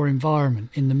post-war environment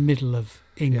in the middle of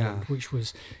England, which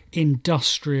was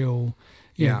industrial.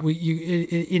 In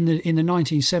the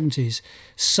 1970s,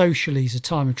 socially is a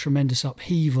time of tremendous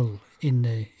upheaval in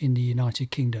the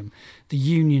United Kingdom. The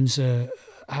unions are.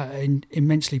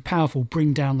 Immensely powerful,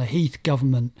 bring down the Heath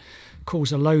government,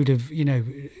 cause a load of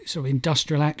sort of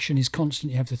industrial action is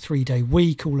constant. You have the 3-day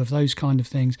week, all of those kind of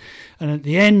things, and at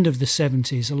the end of the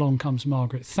 70s along comes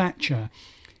Margaret Thatcher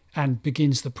and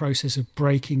begins the process of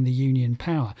breaking the union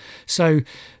power. So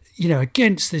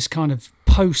against this kind of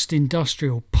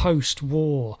post-industrial,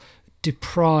 post-war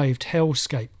deprived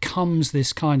hellscape comes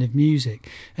this kind of music,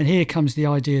 and here comes the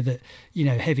idea that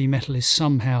heavy metal is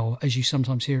somehow, as you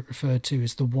sometimes hear it referred to,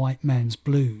 as the white man's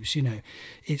blues.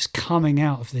 It's coming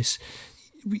out of this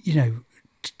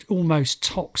almost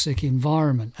toxic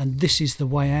environment, and this is the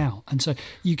way out. And so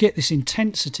you get this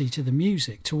intensity to the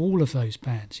music, to all of those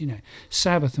bands.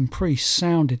 Sabbath and Priest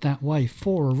sounded that way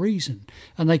for a reason,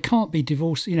 and they can't be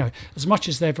divorced. As much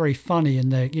as they're very funny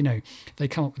and they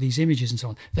come up with these images and so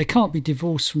on, they can't be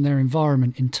divorced from their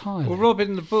environment entirely. Well, Rob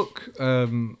in the book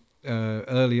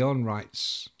early on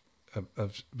writes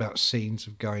about scenes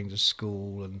of going to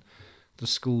school, and the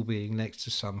school being next to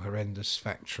some horrendous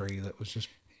factory that was just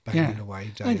banging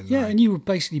away day and night. And you would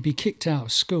basically be kicked out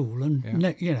of school, and end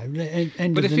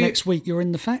of the next week you're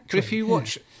in the factory. But if you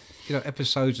watch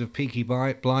episodes of Peaky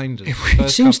Blinders. It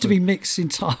seems to be Mick's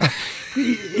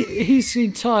his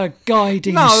entire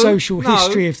guiding social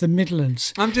history of the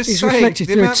Midlands. I'm just is saying, reflected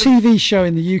through a TV show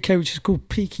in the UK which is called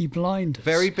Peaky Blinders.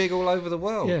 Very big all over the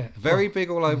world. Yeah. Very big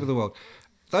all over the world.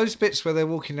 Those bits where they're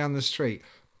walking down the street,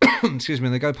 excuse me,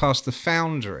 and they go past the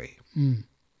foundry.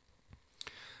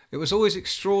 It was always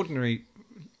extraordinary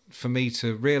for me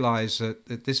to realise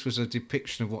that this was a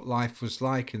depiction of what life was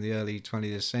like in the early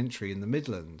 20th century in the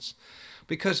Midlands.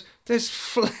 Because there's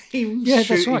flames shooting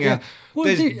that's right, out. Well,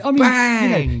 There's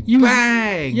bang.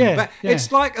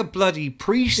 It's like a bloody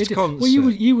Priest concert. Well,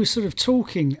 you were sort of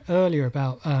talking earlier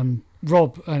about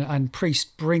Rob and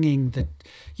Priest bringing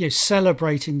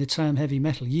celebrating the term heavy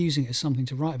metal, using it as something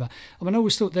to write about. I mean, I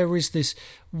always thought there was this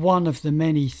one of the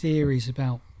many theories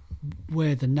about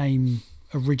where the name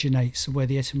originates, where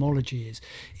the etymology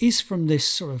is from this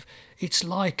sort of, it's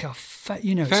like a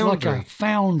foundry. It's like a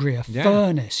foundry, a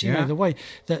furnace, the way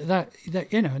that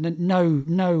and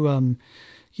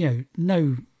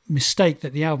no mistake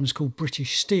that the album's called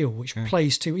British Steel, which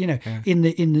plays to in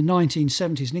the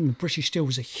 1970s in England, British Steel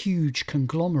was a huge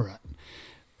conglomerate,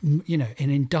 an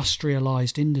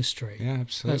industrialized industry. Yeah,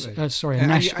 absolutely.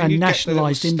 A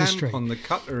nationalised industry. Stamp on the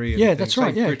cutlery. And that's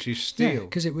right. Yeah, British Steel.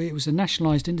 Because it was a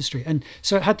nationalised industry, and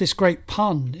so it had this great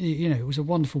pun. It was a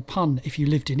wonderful pun if you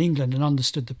lived in England and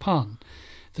understood the pun.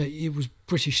 That it was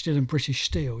British Steel and British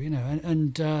Steel,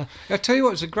 and I'll tell you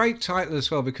what, it's a great title as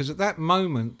well, because at that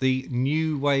moment the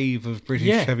new wave of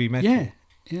British heavy metal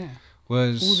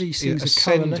was all these things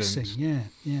ascendant. are coalescing,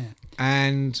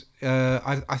 And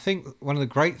I think one of the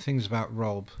great things about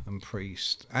Rob and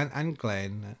Priest and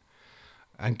Glenn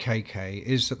and KK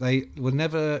is that they were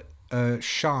never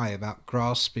shy about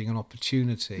grasping an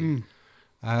opportunity.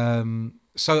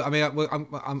 So I mean,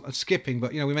 I'm skipping,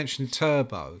 but we mentioned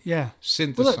Turbo,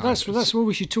 synthesizers. Well, that's what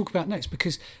we should talk about next,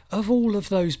 because of all of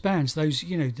those bands, those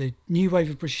the new wave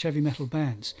of British heavy metal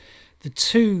bands, the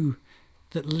two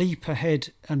that leap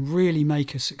ahead and really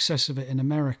make a success of it in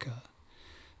America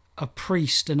are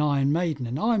Priest and Iron Maiden.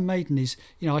 And Iron Maiden is,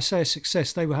 I say a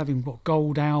success. They were having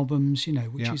gold albums,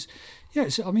 which is.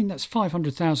 That's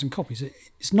 500,000 copies.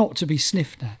 It's not to be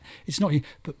sniffed at. It's not.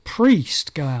 But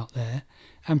Priest go out there.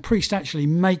 And Priest actually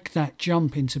make that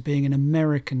jump into being an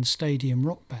American stadium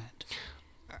rock band.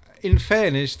 In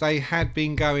fairness, they had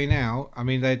been going out. I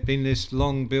mean, there'd been this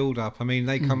long build-up. I mean,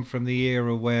 they come from the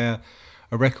era where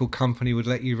a record company would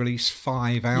let you release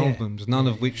 5 albums, none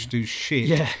of which do shit.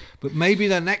 Yeah. But maybe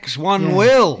the next one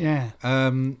will. Yeah.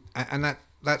 And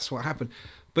that's what happened.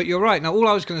 But you're right. Now, all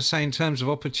I was going to say in terms of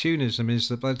opportunism is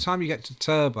that by the time you get to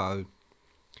Turbo,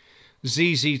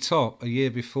 ZZ Top, a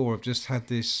year before, have just had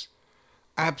this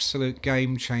absolute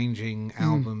game-changing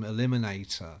album,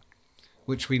 Eliminator,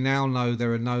 which we now know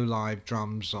there are no live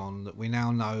drums on, that we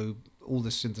now know all the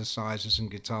synthesizers and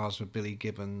guitars were Billy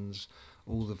Gibbons,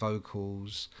 all the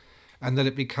vocals, and that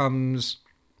it becomes,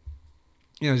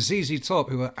 ZZ Top,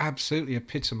 who are absolutely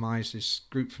epitomised this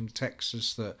group from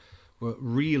Texas that were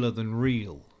realer than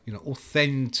real,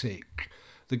 authentic.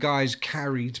 The guys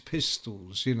carried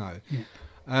pistols,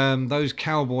 those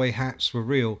cowboy hats were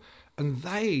real. And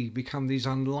they become these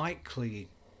unlikely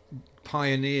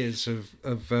pioneers of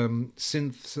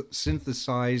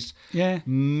synthesized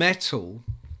metal.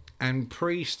 And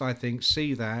Priest, I think,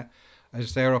 see that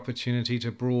as their opportunity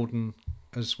to broaden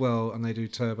as well. And they do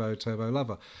Turbo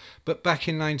Lover. But back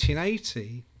in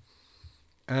 1980,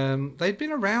 they'd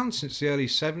been around since the early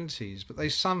 70s, but they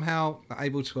somehow are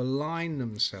able to align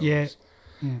themselves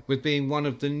with being one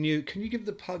of the new... Can you give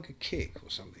the pug a kick or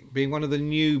something? Being one of the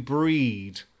new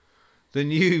breed... The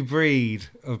new breed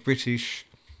of British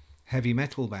heavy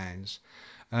metal bands,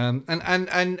 and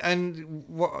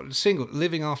what single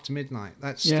 "Living After Midnight"?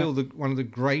 That's still one of the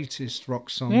greatest rock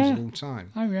songs of all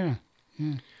time. Oh yeah.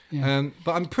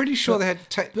 But I'm pretty sure they had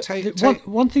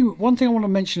one thing I want to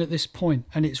mention at this point,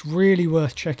 and it's really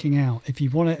worth checking out if you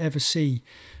want to ever see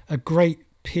a great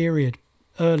period,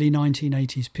 early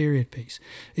 1980s period piece.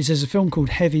 Is there's a film called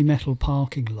Heavy Metal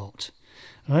Parking Lot.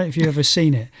 I don't know if you've ever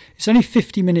seen it. It's only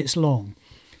 50 minutes long,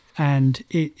 and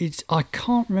it's I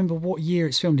can't remember what year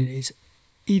it's filmed in. It's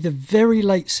either very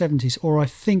late 70s or I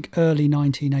think early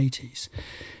 1980s,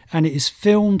 and it is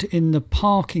filmed in the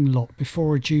parking lot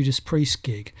before a Judas Priest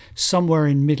gig somewhere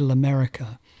in Middle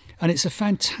America, and it's a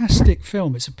fantastic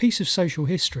film. It's a piece of social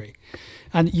history,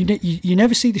 and you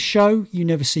never see the show, you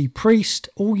never see Priest.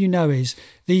 All you know is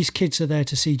these kids are there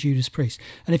to see Judas Priest.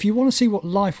 And if you want to see what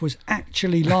life was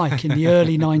actually like in the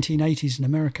early 1980s in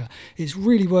America, it's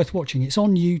really worth watching. It's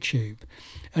on YouTube,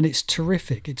 and it's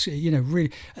terrific. It's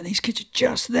really, and these kids are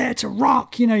just there to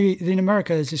rock. In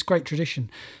America, there's this great tradition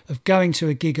of going to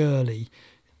a gig early,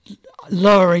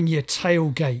 lowering your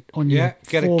tailgate on your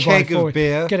get a keg of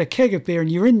beer. Get a keg of beer,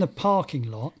 and you're in the parking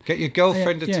lot. Get your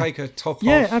girlfriend to take her top off.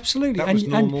 Yeah, absolutely. That was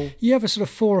normal. And you have a sort of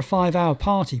 4 or 5 hour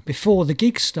party before the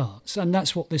gig starts, and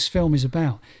that's what this film is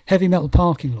about. Heavy Metal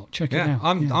Parking Lot. Check it out.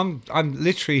 I'm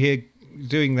literally here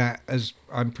doing that as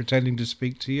I'm pretending to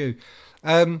speak to you.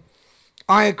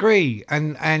 I agree,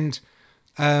 and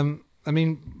I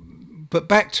mean, but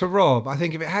back to Rob. I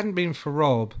think if it hadn't been for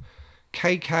Rob,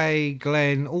 KK,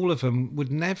 Glenn, all of them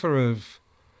would never have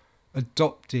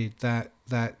adopted that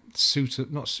suit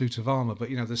of, not suit of armour, but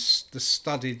the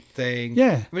studded thing.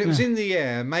 Yeah. I mean, it was in the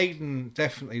air. Maiden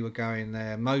definitely were going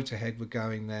there. Motorhead were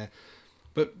going there.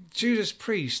 But Judas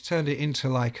Priest turned it into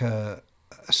like a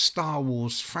Star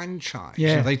Wars franchise.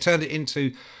 Yeah. They turned it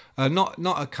into not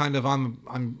a kind of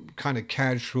I'm kind of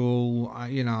casual.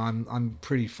 I'm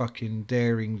pretty fucking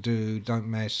daring dude. Don't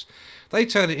mess. They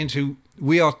turned it into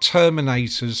we are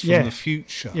Terminators from the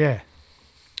future. Yeah.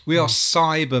 We are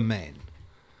Cybermen.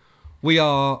 We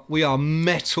are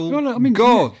metal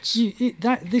gods.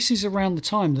 This is around the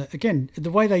time that, again,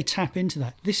 the way they tap into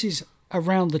that. This is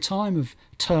around the time of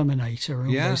Terminator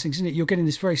and all those things, isn't it? You're getting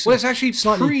this very it's actually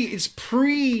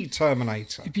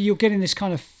pre-Terminator. But you're getting this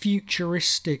kind of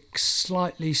futuristic,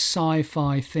 slightly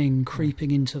sci-fi thing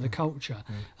creeping into the culture,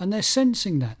 and they're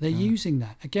sensing that. They're using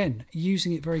that again,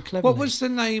 using it very cleverly. What was the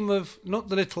name of not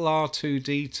the little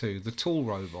R2D2, the tall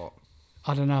robot?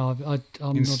 I don't know.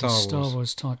 I'm not a Star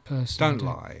Wars type person. Don't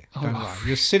lie.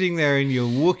 You're sitting there in your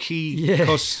Wookiee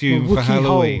costume for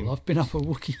Halloween. Hole. I've been up a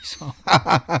Wookiee's hole.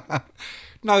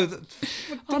 No,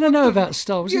 I don't know about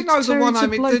Star Wars. You know the one I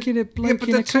mean. There's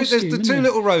the two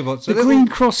little robots. The Green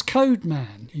Cross Code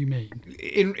Man, you mean?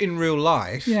 In real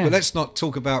life. Yeah. But let's not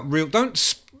talk about real...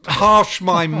 Don't harsh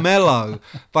my mellow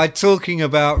by talking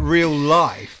about real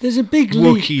life. There's a big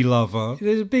Wookiee lover.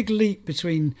 There's a big leap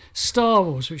between Star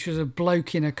Wars, which was a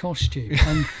bloke in a costume,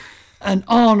 and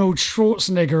Arnold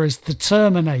Schwarzenegger as the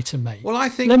Terminator, mate. Well, I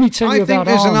think... Let me tell you about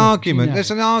there's Arnold, an argument. There's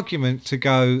an argument to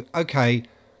go, okay...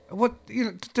 What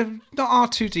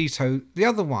not R2D2, the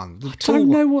other one, the tall don't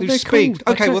know one what who they're speaks.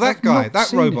 called. Okay, well that I've guy, not that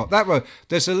seen robot,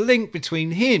 there's a link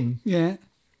between him, yeah,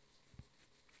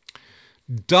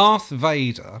 Darth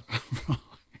Vader,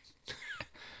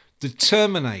 the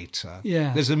Terminator.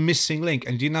 Yeah, there's a missing link,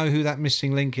 and do you know who that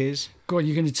missing link is? God,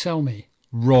 you're going to tell me.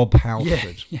 Rob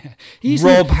Halford. Yeah.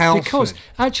 Rob Halford. Because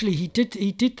actually he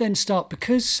did then start,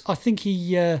 because I think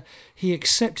he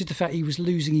accepted the fact he was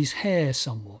losing his hair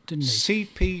somewhat, didn't he?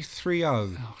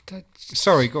 CP30.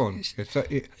 Sorry, go on.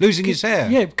 Losing his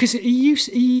hair. Yeah, because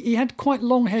he had quite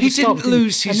long hair. He didn't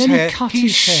lose his hair. He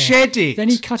shed it. Then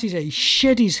he cut his hair. He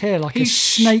shed his hair like a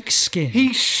snake skin.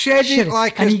 He shed it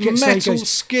like a metal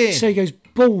skin. So he goes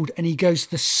bald, and he goes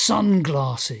the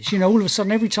sunglasses. All of a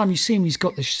sudden, every time you see him, he's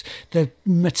got the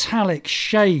metallic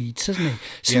shades, hasn't he?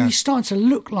 So he's starting to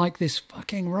look like this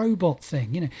fucking robot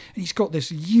thing, and he's got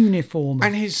this uniform.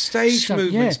 And his stage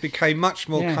movements became much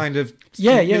more kind of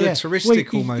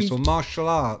militaristic almost, or martial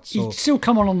arts. He'd still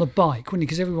come on the bike, wouldn't he?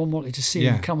 Because everyone wanted to see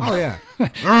him come on.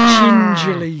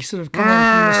 Gingerly sort of come on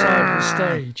from the side of the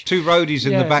stage. Two roadies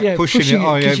in the back pushing it.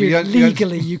 Oh,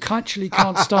 legally, you actually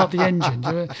can't start the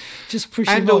engine. Just push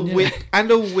him on.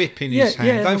 And a whip in his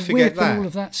hand. Don't forget that. And all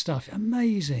of that stuff.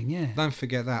 Amazing, yeah. Don't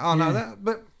forget that. Oh, no,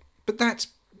 but that's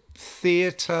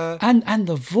theatre. And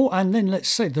the voice, and then let's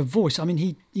say the voice. I mean,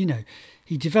 he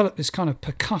developed this kind of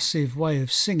percussive way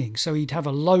of singing. So he'd have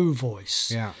a low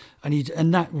voice,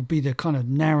 and that would be the kind of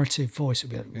narrative voice.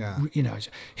 It'd be like,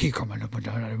 he coming up,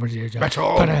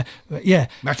 metal,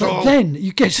 But then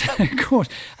you get to the chorus,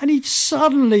 and he'd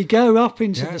suddenly go up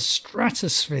into the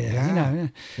stratosphere.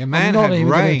 Your man not had even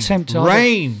range.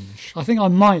 I think I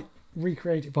might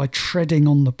recreate it by treading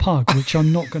on the pug, which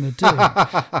I'm not going to do.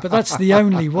 But that's the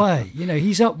only way.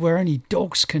 He's up where only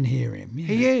dogs can hear him.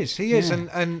 He is,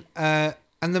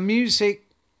 and the music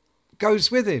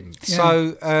goes with him. Yeah.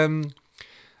 So,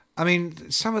 I mean,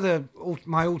 some of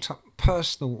my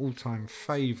personal all-time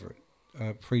favourite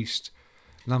Priest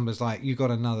numbers, like "You Got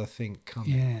Another Thing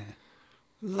Coming." Yeah.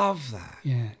 Love that.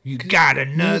 Yeah. You got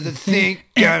another thing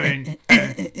going.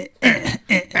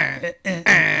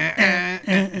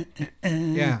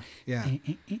 Yeah. And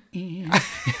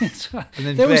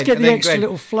then they always get the extra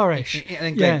little flourish.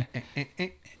 Yeah.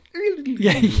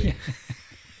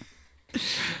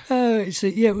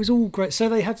 It was all great. So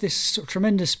they have this sort of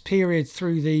tremendous period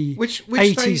through the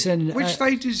 80s, which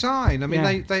they design. I mean,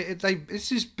 they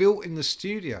this is built in the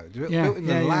studio, built in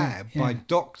the lab by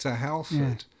Dr.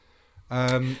 Halford.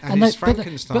 and his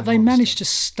Frankenstein but they monster. managed to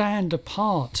stand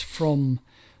apart from.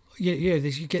 You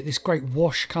get this great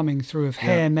wash coming through of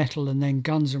hair metal and then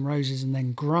Guns N' Roses and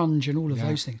then grunge and all of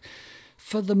those things.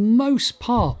 For the most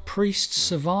part, Priest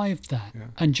survived that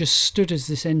and just stood as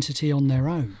this entity on their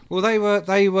own. Well, they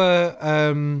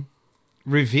were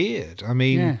revered. I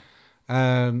mean,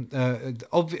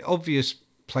 obvious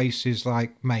places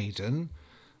like Maiden.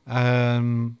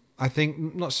 I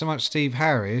think not so much Steve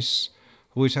Harris,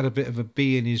 always had a bit of a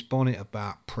bee in his bonnet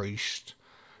about Priest.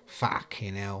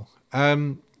 Fucking hell.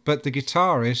 But the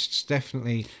guitarists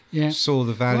definitely saw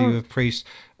the value of Priest.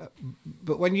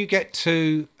 But when you get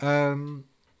to I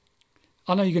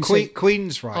know you're going to say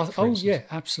Queensryche, for instance. yeah,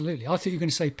 absolutely. I thought you were going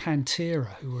to say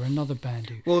Pantera, who were another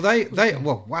band who. Well,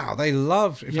 they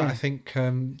loved. In fact, I think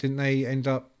didn't they end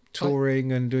up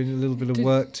touring and doing a little bit of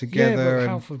work together? Yeah,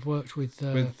 Halford worked with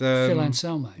Phil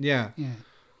Anselmo. Yeah.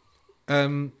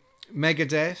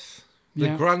 Megadeth. The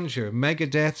grunger,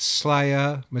 Megadeth,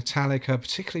 Slayer, Metallica,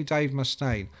 particularly Dave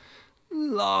Mustaine,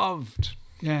 loved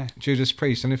Judas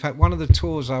Priest. And in fact, one of the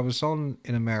tours I was on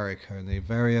in America in the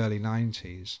very early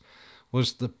 90s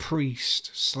was the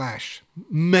Priest /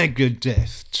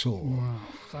 Megadeth tour. Wow,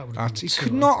 that would have been He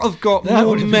could not have got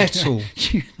more metal.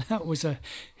 That was a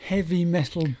heavy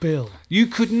metal bill. You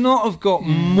could not have got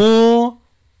more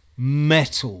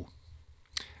metal.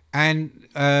 And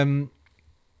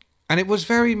it was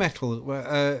very metal.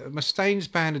 Mustaine's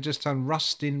band had just done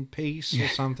Rust in Peace or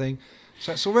something.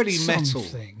 So it's already metal.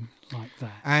 Something like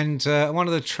that. And one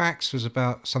of the tracks was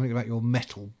about something about your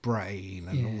metal brain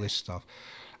and all this stuff.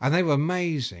 And they were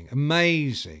amazing.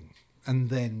 And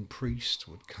then Priest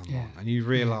would come on. And you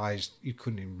realised you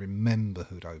couldn't even remember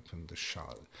who'd opened the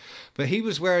show. But he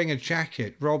was wearing a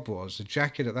jacket, Rob was, a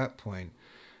jacket at that point.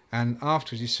 And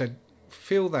afterwards he said,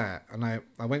 feel that, and I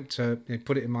went to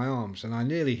put it in my arms, and I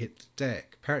nearly hit the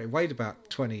deck. Apparently, it weighed about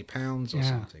 20 pounds or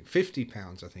something, 50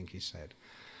 pounds, I think he said.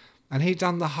 And he'd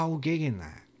done the whole gig in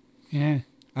that. Yeah,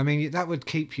 I mean that would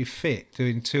keep you fit,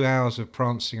 doing 2 hours of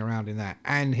prancing around in that,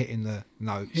 and hitting the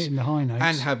notes, hitting the high notes,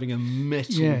 and having a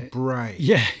metal brain.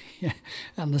 Yeah,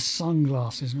 and the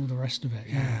sunglasses and all the rest of it.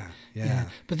 Yeah.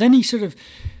 But then he sort of.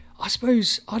 I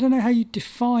suppose, I don't know how you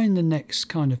define the next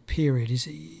kind of period. Is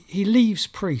he leaves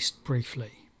Priest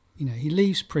briefly. He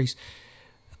leaves Priest.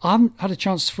 I haven't had a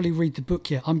chance to fully read the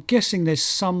book yet. I'm guessing there's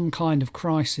some kind of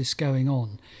crisis going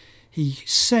on. He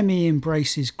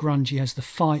semi-embraces grunge. He has the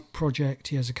Fight project.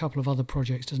 He has a couple of other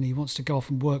projects, doesn't he? He wants to go off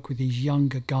and work with these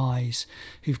younger guys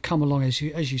who've come along, as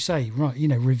you say, right?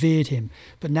 Revered him.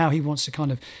 But now he wants to kind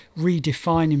of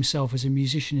redefine himself as a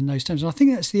musician in those terms. And I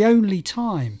think that's the only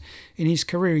time in his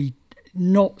career he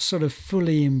not sort of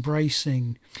fully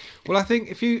embracing. Well, I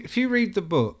think if you read the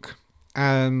book,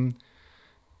 there's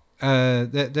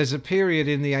a period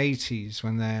in the 80s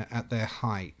when they're at their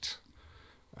height.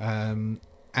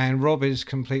 And Rob is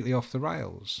completely off the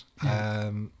rails.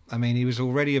 I mean, he was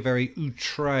already a very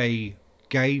outre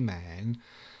gay man,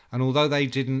 and although they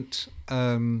didn't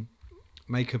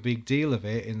make a big deal of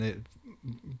it in the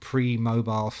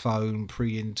pre-mobile phone,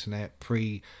 pre-internet,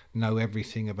 pre-know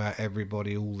everything about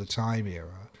everybody all the time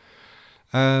era,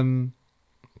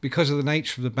 because of the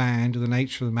nature of the band or the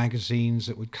nature of the magazines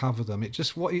that would cover them,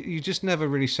 you just never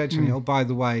really said to me, oh, by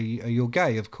the way, you're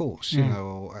gay, of course,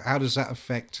 or how does that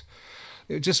affect...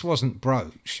 It just wasn't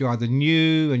broached. You either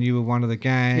knew and you were one of the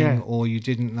gang, or you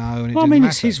didn't know. And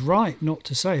it's his right not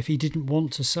to say if he didn't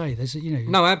want to say.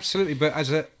 No, absolutely. But as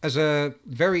a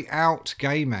very out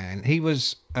gay man, he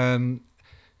was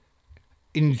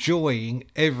enjoying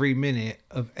every minute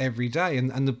of every day.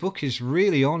 And the book is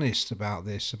really honest about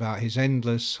this, about his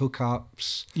endless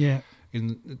hookups. Yeah.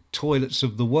 In the toilets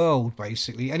of the world,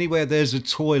 basically. Anywhere there's a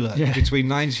toilet between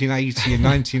 1980 and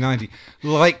 1990,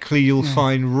 likely you'll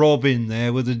find Rob in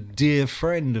there with a dear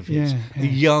friend of his, a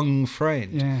young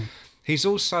friend. Yeah. He's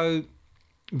also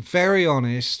very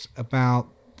honest about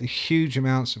the huge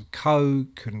amounts of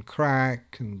coke and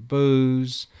crack and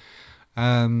booze.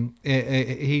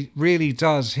 He really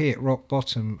does hit rock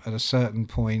bottom at a certain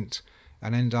point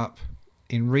and end up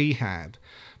in rehab.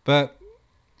 But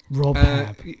Rob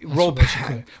Hab.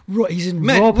 He's in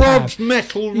Rob Rob's Hab.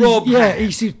 Metal Rob Hab.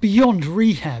 He's beyond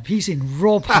rehab. He's in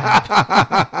Rob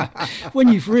Hab. When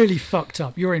you've really fucked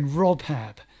up, you're in Rob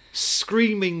Hab.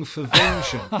 Screaming for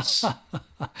vengeance.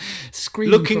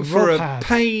 Looking for Rob a Hab.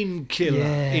 painkiller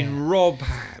in Rob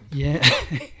Hab. Yeah.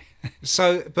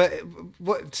 So, but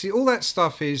all that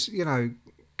stuff is,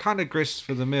 kind of grist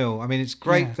for the mill. I mean, it's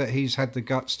great that he's had the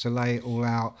guts to lay it all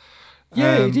out.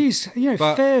 Yeah, it is.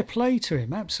 Fair play to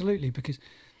him, absolutely.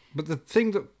 But the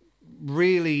thing that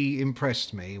really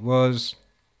impressed me was,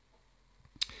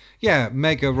 Yeah,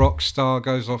 mega rock star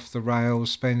goes off the rails,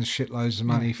 spends shitloads of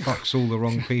money, fucks all the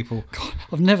wrong people. God,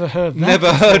 I've never heard that.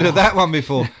 Never heard of that one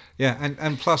before. Yeah,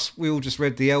 and plus we all just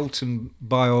read the Elton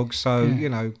biog, so you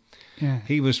know,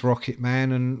 he was Rocket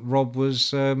Man and Rob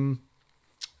was I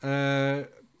don't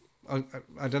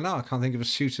know, I can't think of a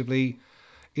suitably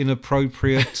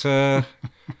inappropriate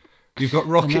you've got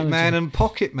Rocket Analogy. Man and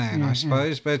Pocket Man, I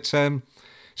suppose, but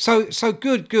so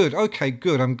good. Okay,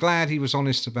 good. I'm glad he was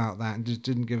honest about that and just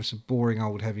didn't give us a boring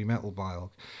old heavy metal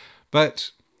biog.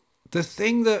 But the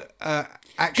thing that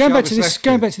actually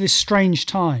going back to this strange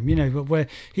time, you know, where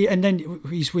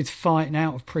he's with Fighting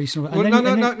Out of Priest. And well, no.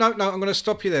 I'm going to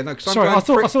stop you there. No, sorry, I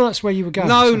thought that's where you were going.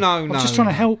 No. I'm just trying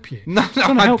to help you. No,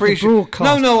 I appreciate the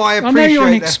broadcast. No, I appreciate. I know you're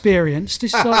that. inexperienced.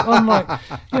 It's like, I'm like,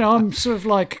 you know, I'm sort of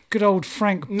like good old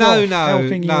Frank. Boff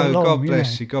helping you along. God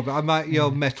bless you. God bless.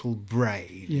 Your metal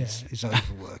brain is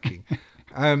overworking.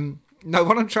 No,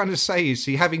 what I'm trying to say is,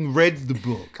 having read the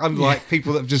book, unlike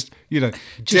people that have just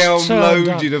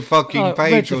downloaded a fucking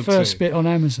page or two. Read the first bit on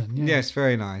Amazon. Yeah. Yes,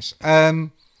 very nice.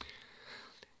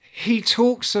 He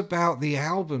talks about the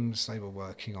albums they were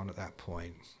working on at that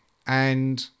point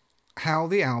and how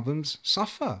the albums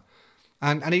suffer.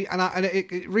 And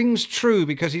it rings true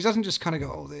because he doesn't just kind of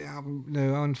go, oh, the album,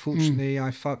 no, unfortunately, I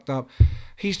fucked up.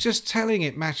 He's just telling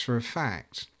it matter of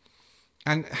fact.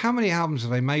 And how many albums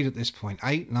have they made at this point?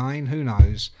 8, 9, who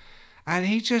knows? And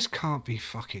he just can't be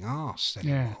fucking arsed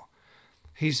anymore.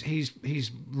 Yeah.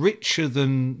 He's richer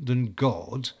than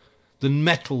God, than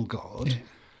metal God. Yeah.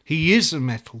 He is a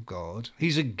metal God.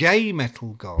 He's a gay metal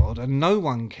God, and no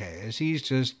one cares. He's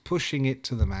just pushing it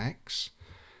to the max.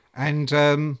 And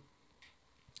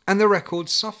the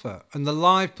records suffer, and the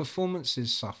live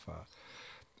performances suffer.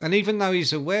 And even though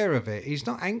he's aware of it, he's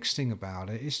not angsting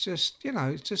about it. It's just,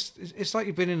 it's like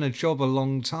you've been in a job a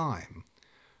long time.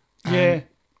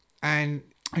 And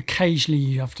occasionally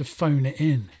you have to phone it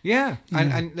in. Yeah.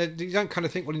 And you don't kind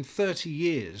of think, well, in 30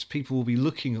 years, people will be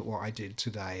looking at what I did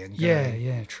today and going,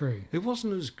 yeah, true. It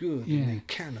wasn't as good in the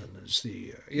canon as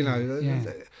the,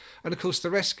 and of course the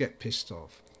rest get pissed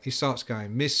off. He starts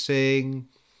going missing,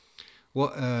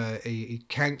 he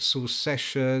cancels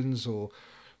sessions or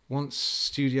wants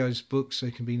studios booked so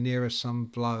he can be nearer some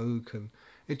bloke, and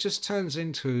it just turns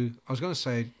into, I was going to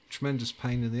say, tremendous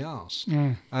pain in the arse.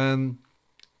 Yeah.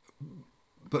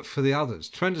 But for the others,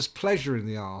 tremendous pleasure in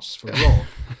the arse for Rob,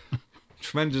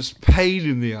 tremendous pain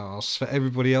in the arse for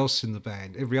everybody else in the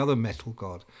band, every other metal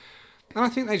god. And I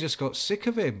think they just got sick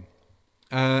of him.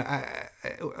 I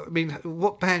mean,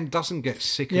 what band doesn't get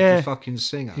sick of the fucking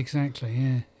singer? Exactly,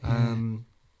 yeah.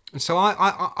 So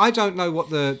I don't know what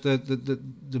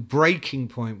the breaking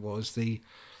point was, the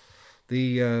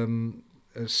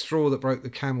straw that broke the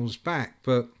camel's back,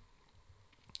 but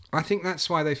I think that's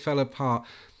why they fell apart.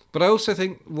 But I also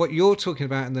think what you're talking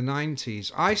about in the 90s,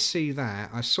 I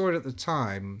saw it at the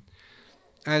time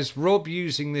as Rob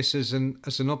using this as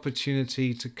an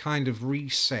opportunity to kind of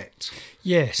reset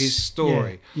his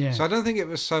story. Yeah. So I don't think it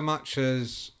was so much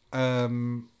as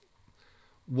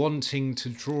wanting to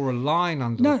draw a line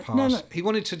under the past. No. He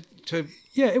wanted to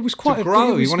it was quite to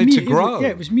grow. He wanted to grow.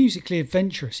 It was musically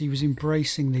adventurous. He was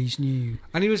embracing these new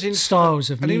styles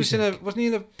of music. And he was wasn't he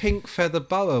in a pink feather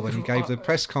boa when he gave the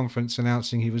press conference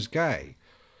announcing he was gay?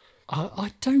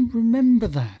 I don't remember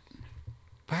that.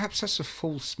 Perhaps that's a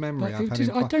false memory. I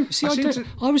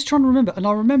was trying to remember, and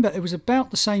I remember it was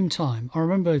about the same time. I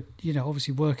remember,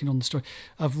 obviously working on the story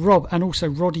of Rob and also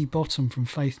Roddy Bottom from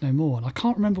Faith No More, and I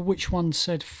can't remember which one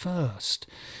said first,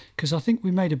 because I think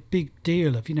we made a big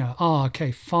deal of,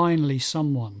 okay, finally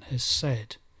someone has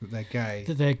said that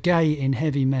they're gay in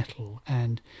heavy metal,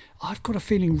 and I've got a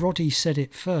feeling Roddy said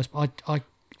it first.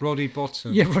 Roddy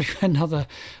Bottom. Yeah,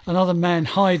 another man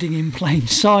hiding in plain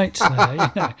sight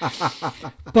there.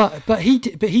 But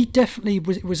he definitely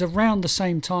was around the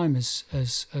same time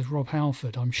as Rob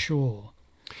Halford, I'm sure.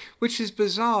 Which is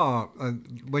bizarre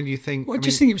when you think. Well, I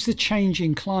just think it was the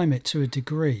changing climate to a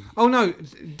degree. Oh no,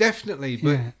 definitely.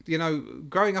 But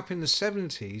growing up in the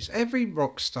 70s, every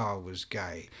rock star was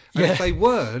gay, and if they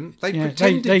weren't, they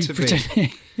pretended to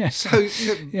be. So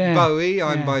Bowie,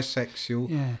 I'm bisexual.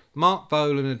 Yeah. Mark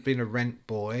Bolan had been a rent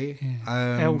boy.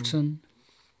 Yeah.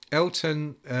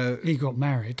 Elton. He got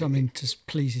married. I mean, to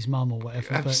please his mum or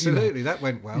whatever. Absolutely, that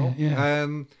went well. Yeah.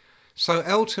 So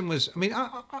Elton was. I mean,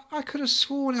 I could have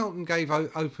sworn Elton gave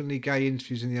openly gay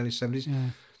interviews in the early 70s.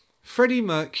 Yeah. Freddie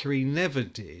Mercury never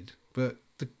did, but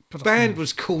the band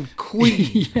was called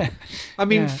Queen. I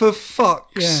mean, for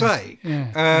fuck's sake.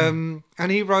 And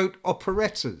he wrote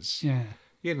operettas. Yeah.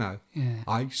 You know, Yeah.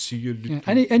 I see a little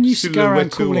And you used to go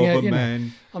around silhouette calling of it, a you know.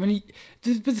 man. I mean,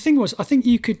 but the thing was, I think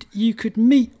you could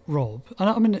meet Rob, and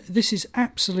I mean, this is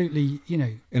absolutely, you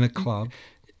know, In a club.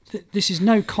 this is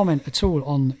no comment at all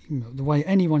on the way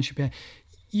anyone should be.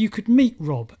 You could meet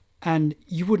Rob, and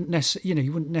you wouldn't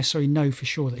necessarily know for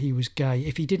sure that he was gay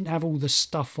if he didn't have all the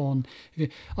stuff on.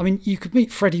 I mean, you could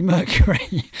meet Freddie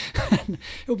Mercury, and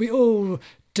it'll be all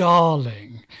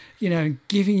darling, you know,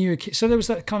 giving you a kiss. So there was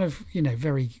that kind of, you know,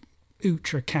 very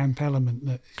ultra camp element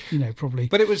that, you know, probably.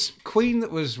 But it was Queen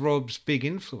that was Rob's big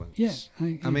influence. Yeah,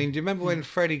 I mean, do you remember when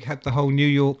Freddie had the whole New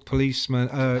York policeman?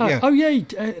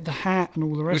 The hat and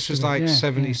all the rest. Which was of it. like Yeah,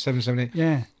 77, 78.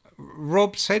 Yeah.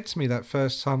 Rob said to me that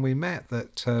first time we met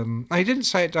that he didn't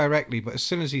say it directly, but as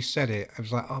soon as he said it, I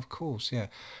was like, oh, of course, yeah.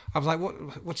 I was like,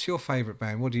 what's your favourite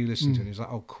band? What do you listen to? And he was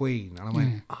like, oh, Queen. And I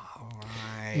went, oh,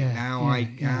 right,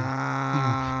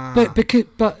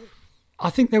 But I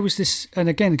think there was this, and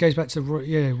again, it goes back to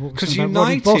because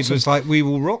United was like, we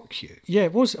will rock you. Yeah,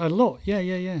 it was a lot. Yeah.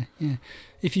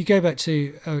 If you go back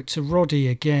to Roddy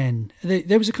again,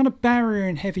 there was a kind of barrier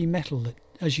in heavy metal that,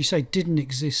 as you say, didn't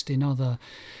exist in other,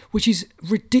 which is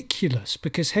ridiculous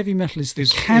because heavy metal is the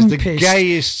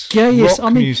gayest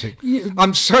rock music.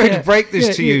 I'm sorry to break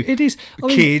this to you. It is,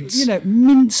 kids. You know,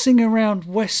 mincing around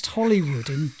West Hollywood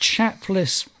in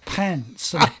chapless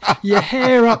pants and your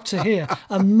hair up to here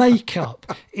and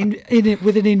makeup in it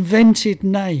with an invented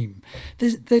name.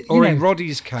 In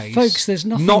Roddy's case, folks, there's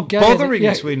nothing not gay bothering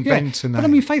to invent a name. But I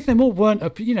mean, Faith No More weren't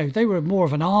they were more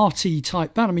of an arty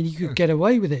type band. I mean, you could get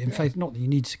away with it in Faith. Not that you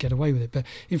need to get away with it, but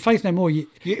in Faith No More,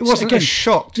 it wasn't a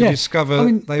shock to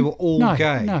discover they were all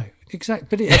gay. No, exactly.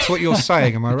 But that's what you're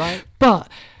saying. Am I right? But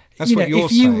that's what you're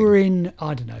if you saying. were in,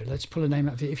 I don't know, let's pull a name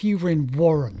out of it. If you were in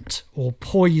Warrant or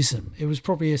Poison, it was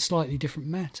probably a slightly different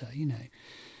matter, you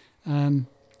know.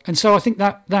 And so I think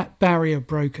that barrier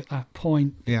broke at that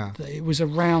point. Yeah. It was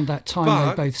around that time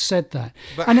they both said that.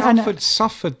 But Halford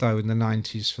suffered, though, in the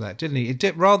 90s for that, didn't he?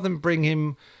 Rather than bring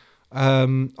him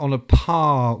on a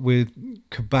par with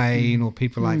Cobain or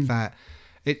people like that,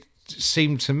 it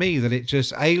seemed to me that it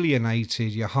just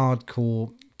alienated your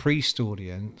hardcore Priest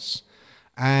audience.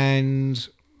 And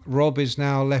Rob is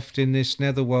now left in this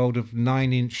netherworld of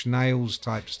 9 Inch Nails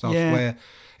type stuff where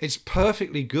it's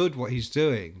perfectly good what he's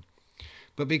doing.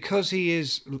 But because he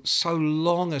is so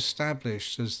long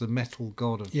established as the metal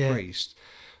god of Priest,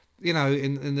 you know,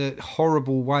 in the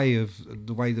horrible way of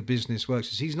the way the business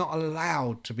works, is he's not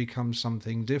allowed to become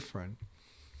something different.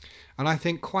 And I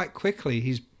think quite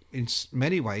quickly in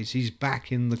many ways, he's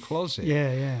back in the closet.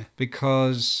 Yeah.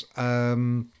 Because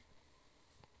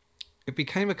it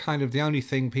became a kind of the only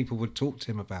thing people would talk to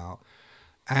him about.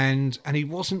 And he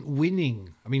wasn't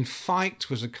winning. I mean, Fight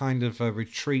was a kind of a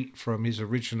retreat from his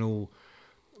original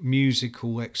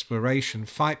musical exploration.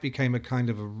 Fight became a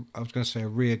kind of a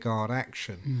rearguard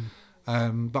action.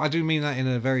 But I do mean that in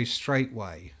a very straight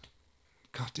way.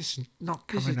 God, this is not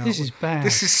coming out. This is bad.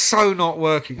 This is so not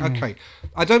working. Okay.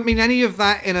 I don't mean any of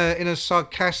that in a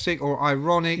sarcastic or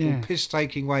ironic or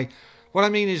piss-taking way. What I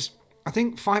mean is, I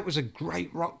think Fight was a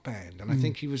great rock band, and I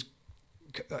think he was,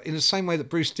 in the same way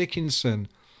that Bruce Dickinson,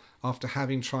 after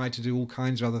having tried to do all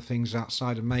kinds of other things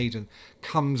outside of Maiden,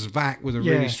 comes back with a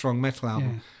really strong metal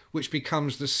album, which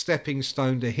becomes the stepping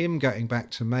stone to him getting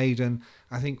back to Maiden.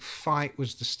 I think Fight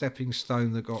was the stepping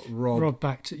stone that got Rob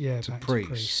back to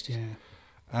Priest.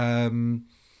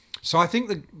 So I think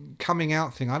the coming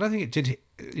out thing, I don't think it did,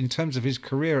 in terms of his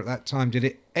career at that time, did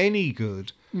it any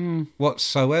good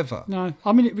whatsoever. No,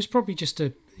 I mean, it was probably just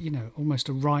almost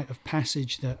a rite of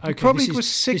passage that, okay, he probably was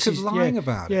sick of lying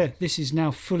about it. Yeah, this is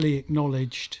now fully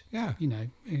acknowledged. Yeah. You know,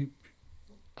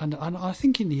 and I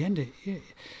think in the end,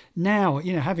 now,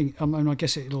 you know, having, I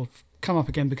guess it'll come up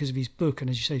again because of his book, and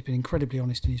as you say, he's been incredibly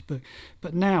honest in his book,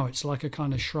 but now it's like a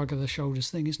kind of shrug of the shoulders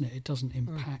thing, isn't it? It doesn't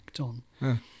impact on.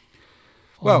 Yeah.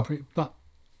 But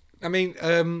I mean,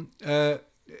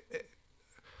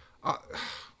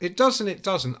 it does and it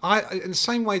doesn't. In the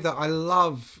same way that I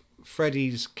love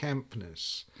Freddie's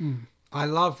campness, I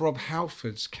love Rob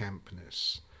Halford's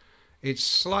campness. It's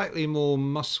slightly more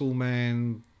muscle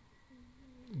man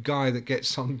guy that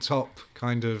gets on top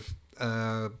kind of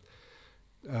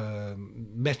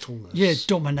metalness. Yeah,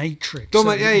 dominatrix.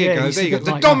 There you go.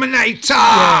 The like Dominator!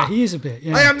 Yeah, he is a bit.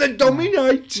 Yeah. I am the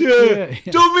Dominator!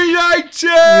 Yeah. Dominator!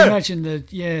 You imagine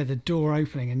the door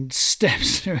opening and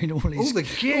steps through in all the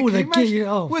gear.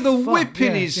 With a whip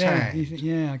in his hand.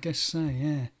 Yeah, I guess so,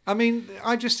 yeah. I mean,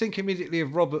 I just think immediately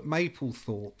of Robert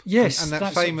Mapplethorpe. Yes. And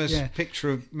that famous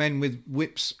picture of men with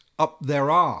whips up their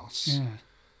arse.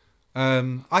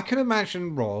 Yeah. I can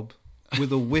imagine Rob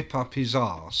with a whip up his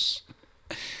arse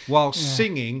while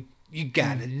singing, "You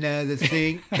got another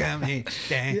thing coming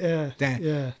down,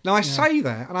 down." Now I say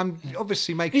that, and I'm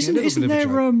obviously making a little bit of a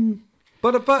joke.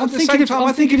 But at the same time,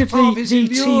 I think it's part of his the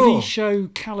allure. TV show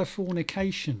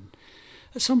Californication.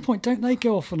 At some point, don't they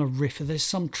go off on a riff? There's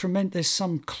some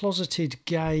closeted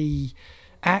gay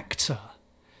actor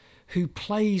who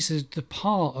plays the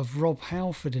part of Rob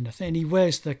Halford in a thing. He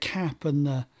wears the cap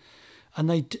and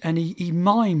he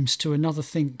mimes to Another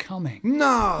Thing Coming.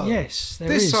 No. Yes,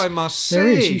 this I must see. There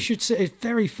is. You should see. It's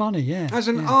very funny. Yeah. As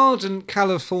an ardent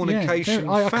Californication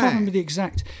I fan. can't remember the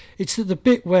exact. It's the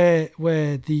bit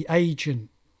where the agent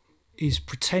is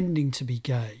pretending to be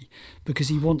gay because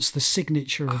he wants the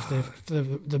signature of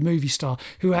the movie star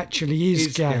who actually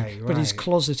is gay, but is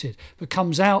closeted, but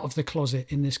comes out of the closet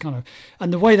in this kind of.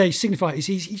 And the way they signify it is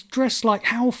he's dressed like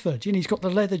Halford. You know, he's got the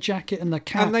leather jacket and the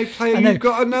cap. And they play. You've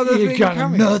got another thing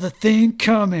coming. Another thing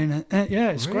coming.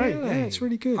 Yeah, it's great. Yeah, it's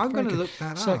really good. I'm going to look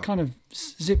that up. So it kind of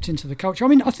zipped into the culture. I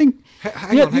mean, I think.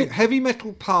 Hang on. Heavy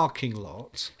Metal Parking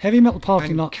Lot. Heavy Metal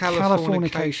Parking Lot.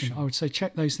 Californication. I would say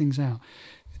check those things out.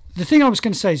 The thing I was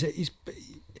going to say is that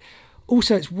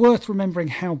also it's worth remembering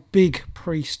how big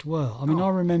Priest were. I mean, I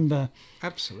remember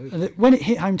absolutely that when it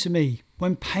hit home to me,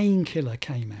 when Painkiller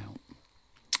came out,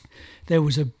 there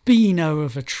was a beano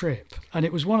of a trip, and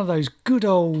it was one of those good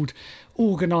old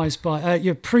organised by.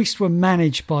 Priest were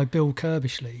managed by Bill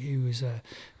Curbishley, who was a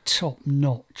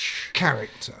top-notch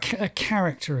character, a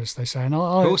character, as they say. And I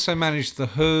also managed the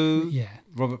Who,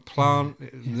 Robert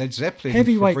Plant, Led Zeppelin,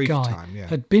 heavyweight for a brief guy, time,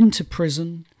 had been to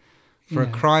prison. For a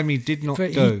crime he did not do.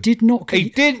 He did not. He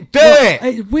didn't do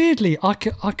it. Weirdly, I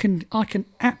can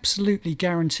absolutely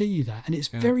guarantee you that, and it's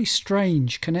very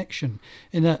strange connection.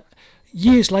 In that,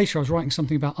 years later, I was writing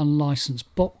something about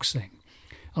unlicensed boxing,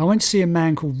 and I went to see a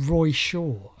man called Roy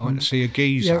Shaw. I went to see a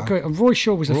geezer. Yeah, and Roy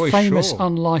Shaw was a famous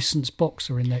unlicensed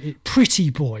boxer in there. Pretty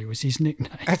Boy was his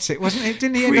nickname. That's it, wasn't it?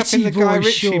 Didn't he end up in the Guy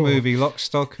Ritchie movie, Lock,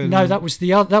 Stock and... No, that was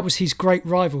that was his great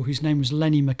rival, whose name was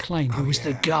Lenny McLean, who was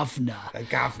the governor. The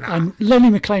governor. And Lenny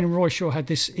McLean and Roy Shaw had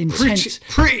this intense...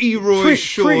 Pretty Roy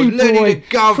Shaw, Lenny the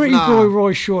governor. Pretty Boy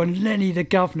Roy Shaw and Lenny the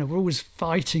governor were always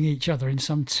fighting each other in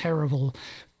some terrible...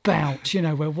 bout,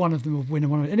 where one of them would win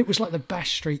and it was like the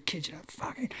Bash Street Kids,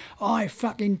 I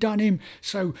fucking done him,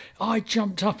 so I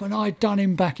jumped up and I done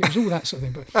him back. It was all that sort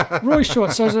of thing. But Roy Shaw,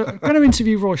 so I was going to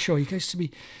interview Roy Shaw. He goes to me,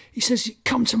 he says,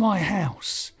 "Come to my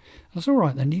house." I was all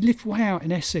right then. He lived way out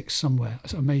in Essex somewhere.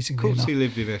 That's amazingly enough. Of course, he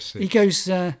lived in Essex. He goes,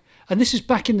 and this is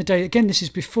back in the day. Again, this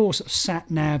is before sort of sat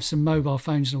navs and mobile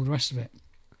phones and all the rest of it.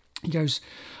 He goes,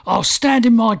 "I'll stand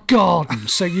in my garden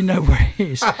so you know where it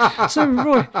is." So,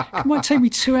 Roy, it might take me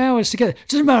 2 hours to get there.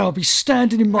 Doesn't matter, I'll be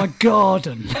standing in my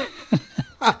garden.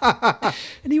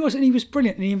 And he was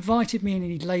brilliant. And he invited me in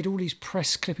and he laid all these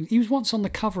press clippings. He was once on the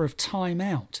cover of Time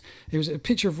Out. There was a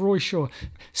picture of Roy Shaw,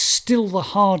 "Still the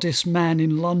hardest man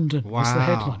in London," was the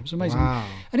headline. It was amazing. Wow.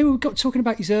 And then we got talking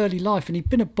about his early life, and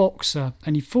he'd been a boxer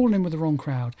and he'd fallen in with the wrong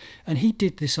crowd, and he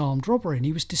did this armed robbery, and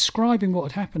he was describing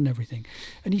what had happened and everything.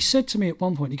 And he said to me at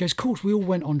one point, he goes, "Of course, we all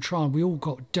went on trial, we all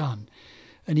got done."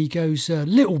 And he goes,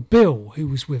 "Little Bill, who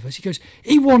was with us," he goes,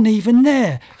 "he wasn't even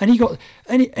there, and he got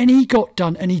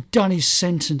done, and he'd done his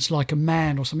sentence like a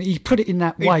man or something." He put it in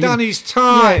that way. He'd done his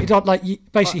time. Yeah,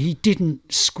 basically, he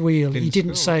didn't squeal. He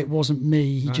didn't say it wasn't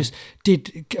me. He just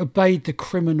obeyed the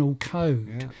criminal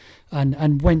code,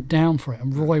 and went down for it.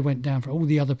 And Roy went down for it. All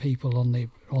the other people on the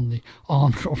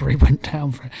armed robbery went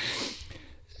down for it.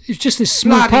 It was just this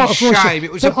small bloody part of Roy. shame.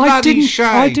 It was a bloody shame.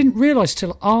 I didn't realise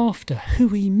till after who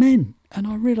he meant. And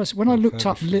I realised when I looked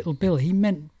up Little Bill, he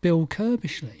meant Bill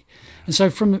Curbishley. And so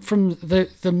from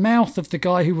the mouth of the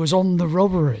guy who was on the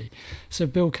robbery, so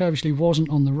Bill Curbishley wasn't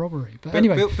on the robbery. But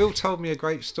anyway. Bill told me a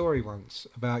great story once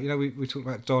about, we talked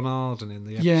about Don Arden in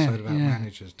the episode about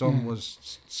managers. Don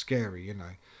was scary,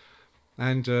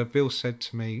 And Bill said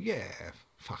to me,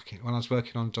 when I was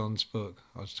working on Don's book,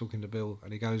 I was talking to Bill,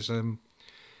 and he goes, "Don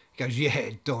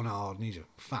Arden, he's a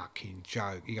fucking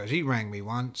joke." He goes, "He rang me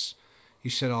once. He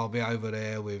said, I'll be over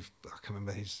there with," I can't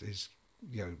remember his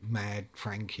Mad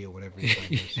Frankie or whatever his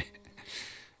name is.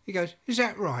 He goes, "Is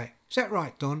that right? Is that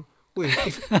right, Don? Well,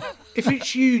 if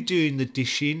it's you doing the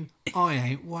dishing, I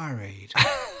ain't worried."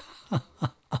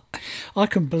 I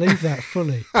can believe that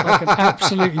fully. I can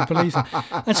absolutely believe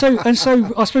that. And so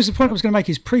I suppose the point I was going to make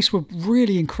is Priest were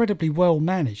really incredibly well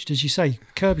managed. As you say,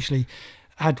 Curbishley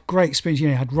had great experience. He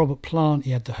had Robert Plant,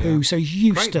 he had the Who, so he's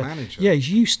used he's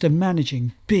used to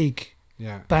managing big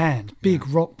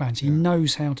rock bands. He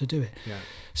knows how to do it. Yeah.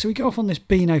 So we get off on this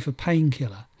beano for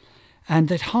Painkiller, And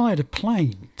they'd hired a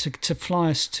plane to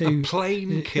fly us to... A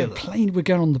plane killer? We're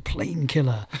going on the plane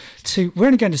killer. We're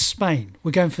only going to Spain.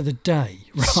 We're going for the day.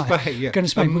 Right? Spain, yeah. Going to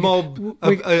Spain.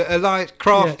 A light,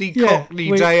 crafty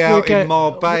Cockney day out in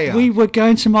Marbella. We were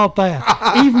going to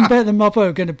Marbella. Even better than Marbella,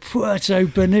 we're going to Puerto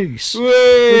Banús, Whee!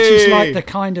 which is like the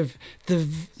kind of... the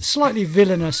slightly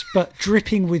villainous but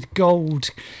dripping with gold...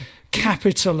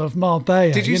 capital of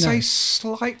Marbella. Did you say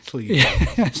slightly?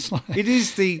 Yeah, slightly. It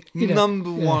is the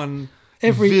number one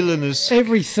villainous.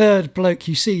 Every third bloke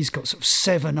you see has got sort of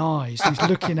 7 eyes. He's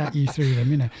looking at you through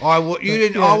them, you know. I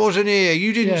wasn't here.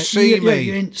 You didn't see me. Yeah,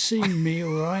 you didn't see me,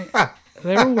 all right.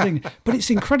 They're all in, but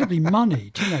it's incredibly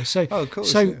moneyed, you know. So, of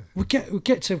course, so we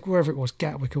get to wherever it was,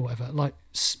 Gatwick or whatever, like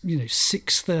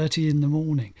 6:30 in the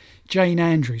morning. Jane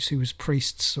Andrews, who was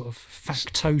Priest's sort of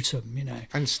factotum, you know,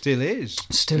 and still is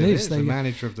the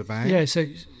manager of the band. Yeah, so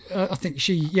I think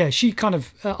she kind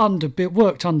of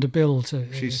worked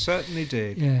underbilled. She certainly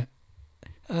did. Yeah,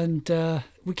 and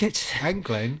we get to, and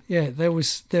Glenn. Yeah, there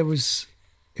was.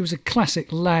 It was a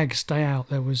classic Lags day out.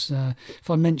 There was, if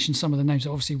I mention some of the names,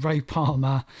 obviously Ray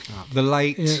Palmer, the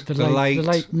late,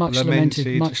 much lamented.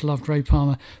 lamented, much loved Ray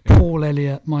Palmer, Paul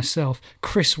Elliott, myself,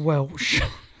 Chris Welch.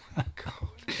 God.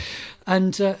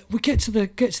 And we get to the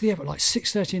airport like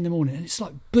 6:30 in the morning, and it's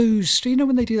like booze. You know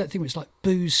when they do that thing where it's like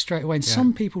booze straight away, and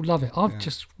some people love it. I've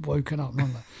just woken up and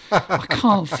I'm like, I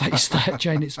can't face that,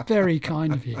 Jane. It's very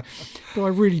kind of you, but I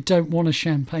really don't want a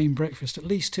champagne breakfast, at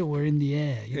least till we're in the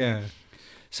air. You know? Yeah.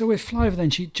 So we fly over then.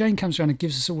 Jane comes around and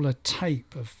gives us all a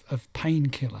tape of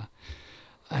Painkiller.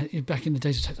 Back in the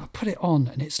days of tapes, I put it on,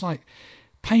 and it's like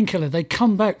Painkiller. They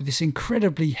come back with this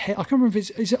incredibly... I can't remember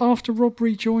if is it after Rob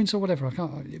rejoins or whatever. I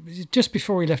can't. It was just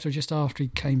before he left or just after he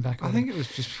came back. I think it was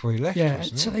just before he left. Yeah.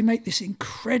 Wasn't So it? they make this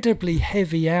incredibly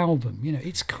heavy album. You know,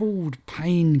 it's called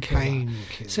Painkiller.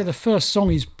 So the first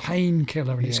song is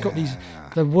Painkiller, and it's got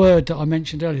the word that I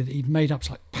mentioned earlier that he'd made up,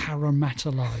 like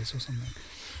parametalise or something.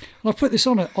 And I put this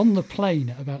on the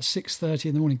plane at about 6:30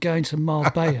 in the morning, going to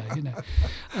Marbella, you know,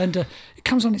 and it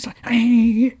comes on. It's like,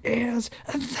 he is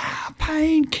the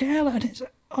painkiller, and it's it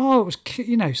was,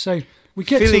 you know. So we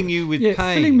get filling you with pain,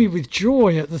 filling me with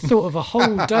joy at the thought of a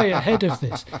whole day ahead of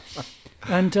this.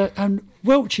 And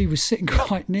Welchie was sitting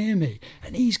quite near me,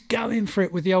 and he's going for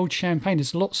it with the old champagne,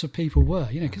 as lots of people were,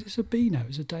 you know, because it's a Beano,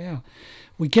 it's a day out.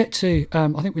 We get to, I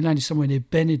think we landed somewhere near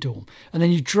Benidorm, and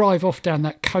then you drive off down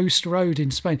that coast road in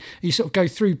Spain. You sort of go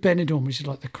through Benidorm, which is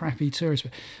like the crappy tourist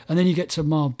bit, and then you get to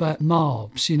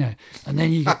Marbs, you know, and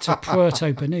then you get to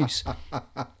Puerto Banús.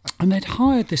 And they'd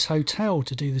hired this hotel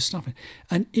to do the stuff,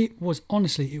 and it was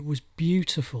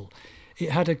beautiful. It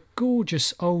had a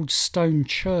gorgeous old stone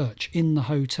church in the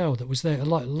hotel that was there.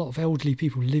 Like a lot of elderly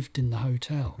people lived in the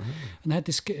hotel, and they had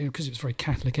this, because it was a very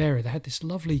Catholic area. They had this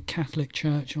lovely Catholic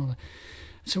church and all that.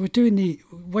 So we're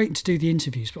waiting to do the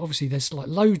interviews, but obviously there's like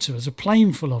loads of us, a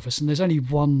plane full of us, and there's only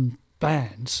one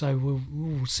band, so we're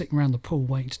all sitting around the pool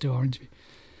waiting to do our interview.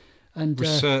 And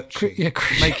researching,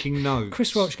 making notes.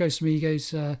 Chris Welch goes to me. He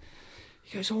goes,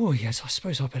 oh yes, I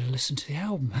suppose I better listen to the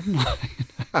album, hadn't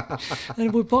I?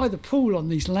 And we're by the pool on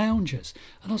these loungers,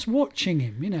 and I was watching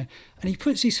him, you know, and he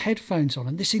puts his headphones on,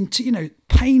 and this, you know,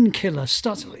 Painkiller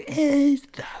starts. Is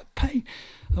that pain?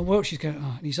 And Welch is going,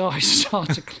 and his eyes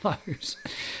start to close,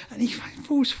 and he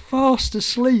falls fast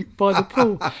asleep by the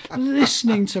pool,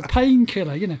 listening to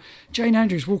Painkiller. You know, Jane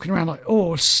Andrews walking around like,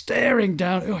 staring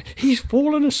down. He's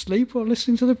fallen asleep while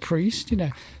listening to the Priest. You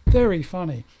know, very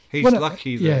funny. He's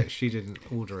lucky that she didn't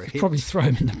order a hit. Probably throw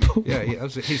him in the pool. Yeah, it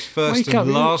was his first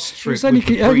and last trip. It was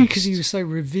only because he was so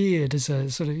revered as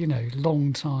a sort of, you know,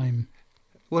 long time.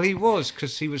 Well, he was,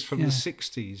 because he was from the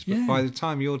 60s, but by the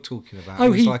time you're talking about, he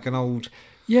was like an old.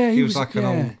 Yeah, he was like an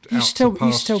old. He used to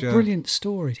tell brilliant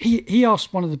stories. He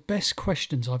asked one of the best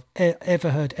questions I've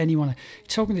ever heard anyone. He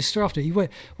told me this story after. One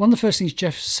of the first things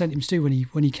Jeff sent him to do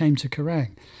when he came to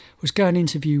Kerrang was go and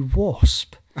interview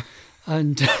Wasp.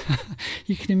 And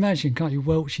you can imagine, can't you,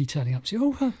 Welchie turning up,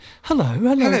 saying,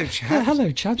 hello,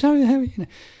 chaps, how are you? Know?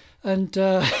 And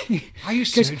I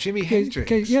used to know Jimi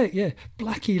Hendrix. Yeah.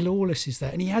 Blackie Lawless is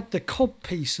there, and he had the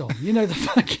codpiece on. You know, the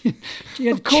fucking he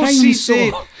had of course chainsaw, he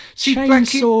did. See,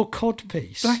 chainsaw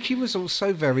codpiece. Blackie was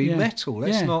also very metal.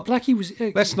 Let's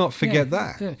not forget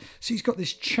that. Yeah. So he's got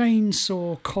this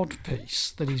chainsaw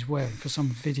codpiece that he's wearing for some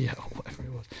video or whatever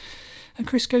it was. And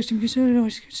Chris goes to him and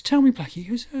goes, tell me, Blackie, he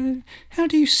goes, how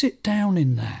do you sit down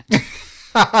in that?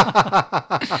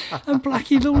 And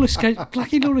Blackie Lawless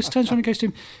turns around and goes to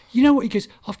him, you know what? He goes,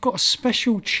 I've got a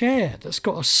special chair that's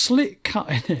got a slit cut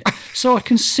in it so I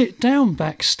can sit down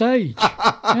backstage.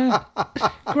 Yeah.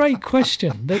 Great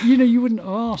question that, you wouldn't have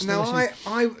asked. Now,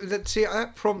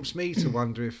 that prompts me to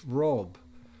wonder if Rob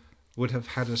would have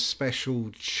had a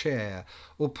special chair,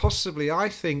 or possibly, I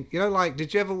think,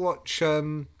 did you ever watch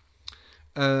the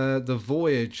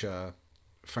Voyager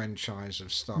franchise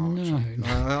of Star Trek?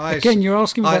 No. Again, you're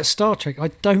asking about Star Trek. I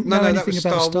don't know anything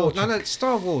about Star Trek. No,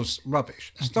 Star Wars,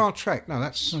 rubbish. Okay. Star Trek, no,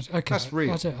 that's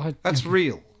real. That's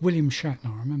real. William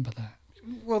Shatner, I remember that.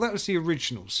 Well, that was the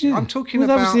originals. Yeah. I'm talking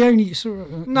about... that was the only sort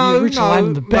of the original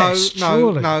and the best,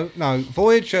 surely. No.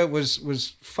 Voyager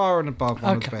was far and above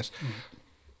one of the best.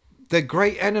 Their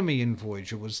great enemy in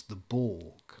Voyager was the Borg.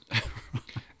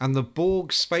 And the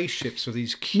Borg spaceships were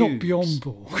these cubes. Not Beyond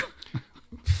Borg.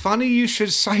 Funny you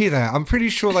should say that. I'm pretty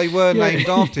sure they were named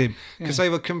after him because they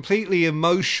were completely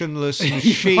emotionless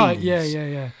machines. Right,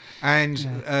 yeah. And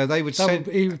they would send...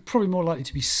 He was probably more likely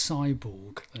to be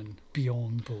Cyborg than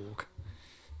Beyond Borg.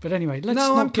 But anyway, let's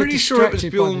No, not I'm get pretty sure it was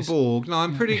distracted Beyond Borg. No,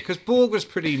 I'm pretty... Because Borg was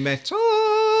pretty meta.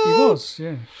 He was,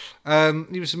 yeah.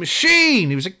 He was a machine.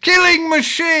 He was a killing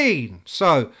machine.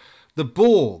 So, the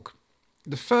Borg,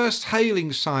 the first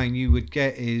hailing sign you would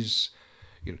get is...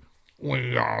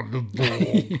 We are the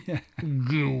Borg.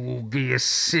 You will be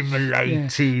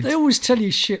assimilated. Yeah. They always tell you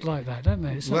shit like that, don't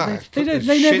they?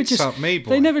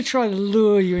 They never try to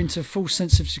lure you into a false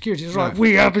sense of security. It's like,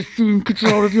 we have assumed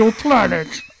control of your planet.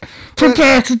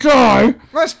 Prepare to die.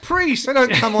 That's priests. They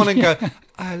don't come on and go,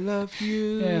 I love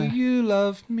you, you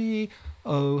love me.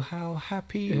 Oh, how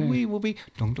happy we will be.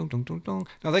 Dong, dong, dong, dong, dong.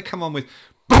 No, they come on with,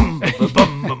 bum, bum,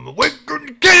 bum, bum, we're going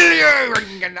to kill you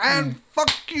and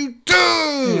fuck you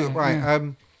too.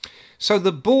 Right. So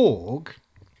the Borg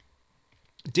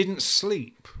didn't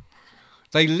sleep.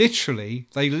 They literally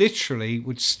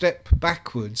would step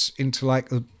backwards into like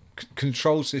the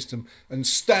control system and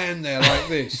stand there like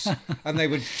this, and they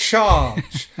would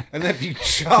charge, and they'd be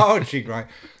charging, right?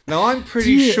 Now I'm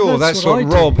pretty sure that's what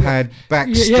Rob had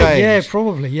backstage. Yeah,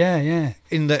 probably, yeah.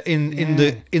 In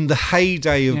the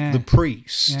heyday of the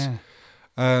priest.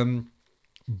 Yeah.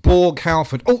 Borg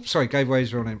Halford. Oh, sorry, gave away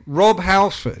his real name. Rob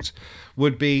Halford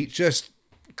would be just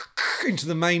into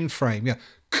the mainframe. Yeah.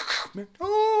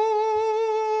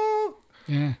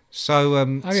 Yeah. So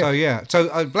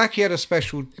Blackie had a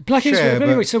special chair, but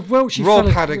anyway, so Rob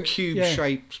had a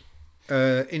cube-shaped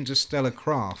interstellar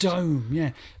craft. Dome,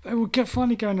 yeah. But we'll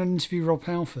finally go and interview Rob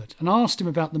Halford, and I asked him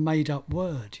about the made-up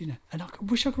word, and I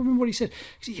wish I could remember what he said,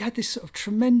 because he had this sort of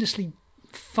tremendously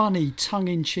funny,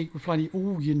 tongue-in-cheek reply,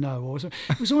 all you know, or something.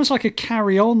 It was almost like a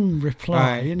carry-on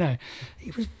reply,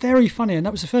 It was very funny, and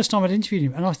that was the first time I'd interviewed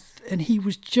him, and he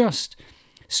was just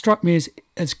struck me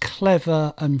as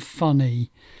clever and funny.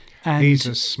 And he's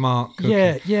a smart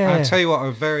cookie. Yeah. I tell you what,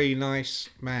 a very nice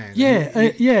man.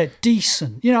 Yeah,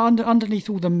 decent. Underneath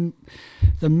all the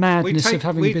madness of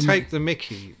having been... We take the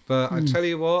mickey, but I tell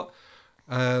you what,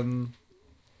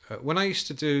 when I used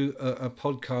to do a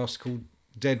podcast called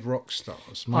Dead Rock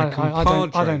Stars, my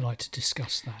compadre... I don't like to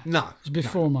discuss that. No. It was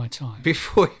before my time.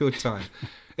 Before your time.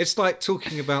 It's like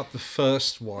talking about the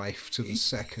first wife to the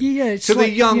second. Yeah, it's to like,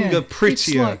 the younger,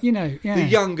 prettier... It's like, the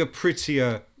younger,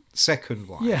 prettier... second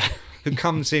wife who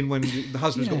comes in when the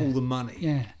husband's got all the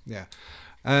money. Yeah.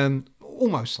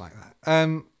 Almost like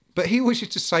that. But he always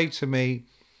used to say to me,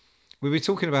 we were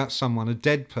talking about someone, a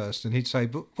dead person, he'd say,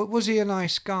 but was he a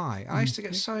nice guy? I used to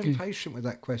get so impatient with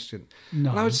that question.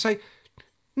 No. And I would say,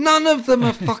 none of them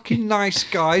are fucking nice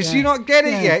guys. Do you not get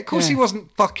it yet? Of course he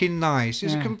wasn't fucking nice. He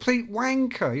was a complete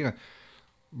wanker.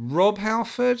 Rob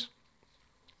Halford,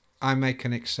 I make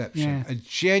an exception. A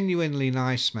genuinely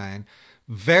nice man.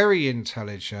 Very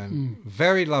intelligent,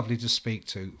 very lovely to speak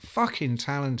to, fucking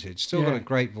talented, still got a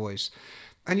great voice.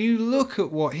 And you look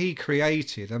at what he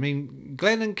created. I mean,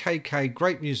 Glenn and KK,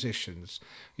 great musicians.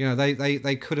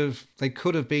 They could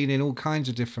have been in all kinds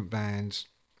of different bands.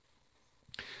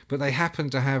 But they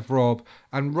happened to have Rob,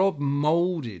 and Rob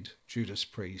moulded Judas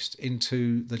Priest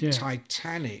into the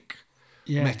titanic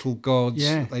metal gods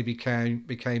that they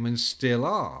became and still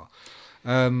are.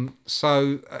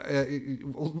 So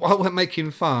while we're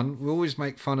making fun, we always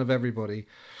make fun of everybody.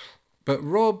 But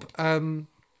Rob,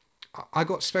 I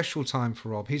got special time for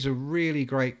Rob. He's a really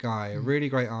great guy, a really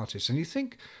great artist. And you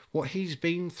think what he's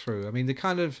been through. I mean, the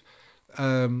kind of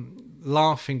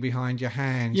laughing behind your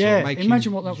hands. Yeah, or making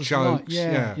imagine what that was jokes. like.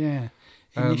 Yeah.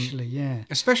 initially, yeah.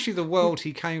 Especially the world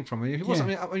he came from. I mean, he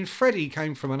wasn't. I mean, Freddie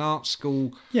came from an art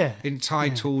school,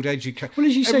 entitled, educated. Well,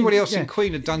 as you everybody say, else in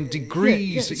Queen had done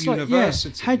degrees at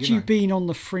university. Had you been on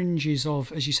the fringes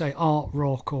of, as you say, art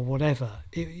rock or whatever,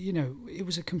 it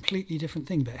was a completely different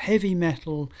thing. But heavy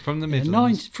metal from the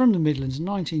Midlands,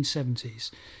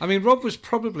 1970s. I mean, Rob was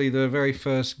probably the very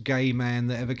first gay man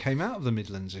that ever came out of the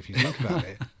Midlands, if you think about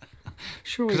it.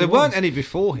 Sure, because there weren't any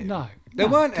before him. No, there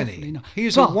weren't any. Not. He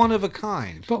was a one of a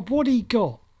kind. But what he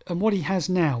got and what he has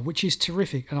now, which is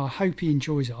terrific, and I hope he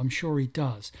enjoys it, I'm sure he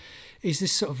does, is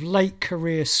this sort of late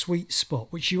career sweet spot,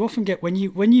 which you often get when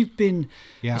you've been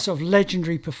a sort of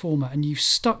legendary performer and you've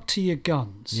stuck to your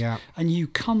guns, and you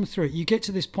come through it. You get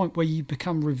to this point where you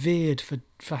become revered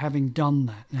for having done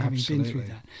that and having been through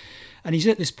that. And he's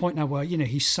at this point now where,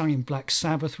 he's sung in Black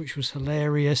Sabbath, which was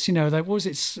hilarious. What was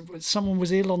it? Someone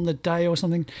was ill on the day or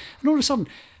something. And all of a sudden,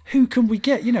 who can we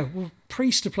get?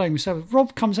 Priest are playing with Sabbath.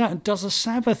 Rob comes out and does a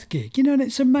Sabbath gig, and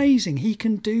it's amazing. He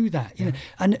can do that,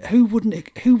 And who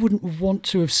wouldn't want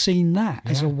to have seen that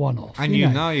as a one-off? And you'd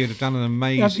have done an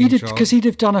amazing job. Because he'd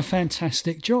have done a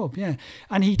fantastic job,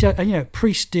 And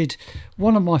Priest did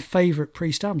one of my favourite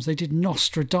Priest albums. They did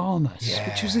Nostradamus,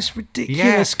 which was this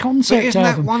ridiculous concept isn't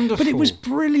album. that wonderful? But it was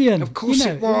brilliant. Of course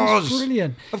it was.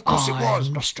 Brilliant. Of course it was.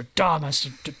 Nostradamus.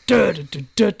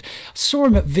 I saw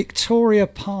him at Victoria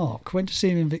Park. Went to see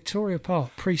him in Victoria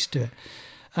Park. Priest do it.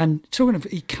 And talking of,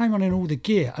 he came on in all the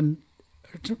gear and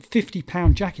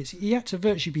 £50 jackets. He had to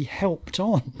virtually be helped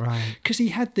on, right? Because he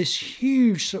had this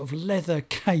huge sort of leather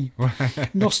cape,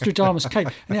 Nostradamus cape,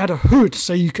 and it had a hood,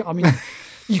 so you couldn't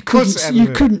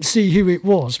see who it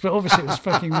was, but obviously it was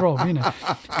fucking Rob. He's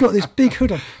got this big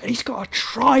hood on, and he's got a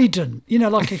trident,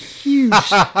 like a huge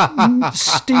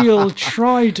steel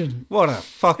trident. What a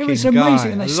fucking guy! It was amazing,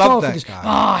 guy. and they start with this.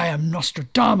 I am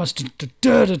Nostradamus,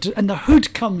 and the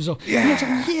hood comes off.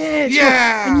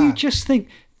 And you just think,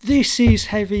 this is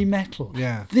heavy metal.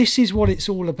 Yeah. This is what it's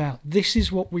all about. This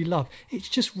is what we love. It's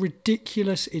just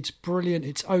ridiculous. It's brilliant.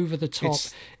 It's over the top.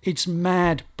 It's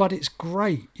mad, but it's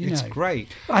great. It's great.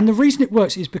 And the reason it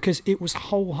works is because it was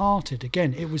wholehearted.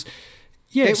 Again, it was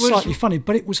slightly funny,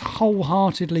 but it was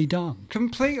wholeheartedly done.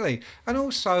 Completely. And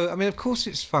also, I mean, of course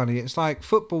it's funny. It's like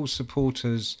football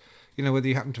supporters, whether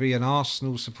you happen to be an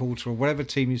Arsenal supporter or whatever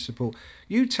team you support,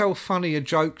 you tell funnier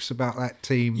jokes about that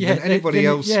team than anybody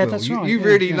else will. That's right. You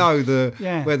really know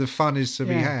where the fun is to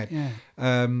be had. Yeah.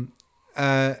 And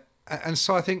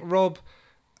so I think Rob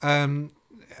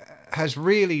has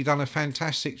really done a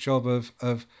fantastic job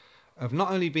of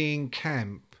not only being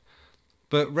camp,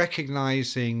 but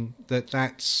recognising that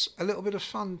that's a little bit of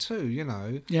fun too,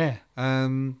 Yeah.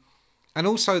 And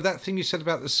also that thing you said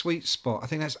about the sweet spot, I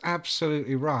think that's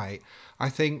absolutely right. I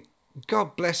think,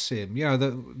 God bless him,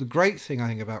 the great thing I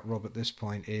think about Rob at this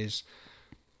point is,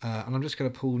 and I'm just going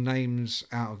to pull names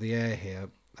out of the air here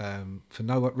for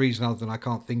no reason other than I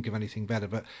can't think of anything better,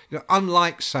 but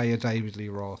unlike, say, a David Lee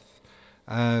Roth,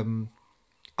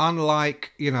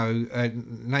 unlike,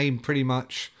 name pretty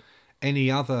much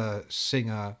any other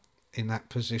singer in that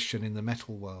position in the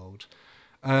metal world,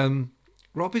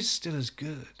 Rob is still as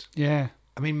good. Yeah.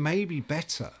 I mean, maybe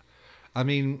better. I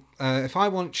mean, if I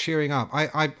want cheering up,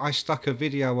 I stuck a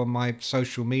video on my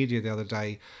social media the other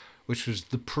day, which was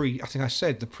the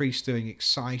Priest doing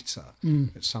Exciter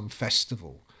at some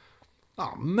festival.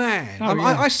 Oh, man.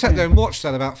 I sat there and watched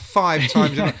that about 5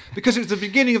 times because it was the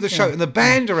beginning of the show and the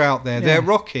band are out there, they're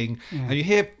rocking, and you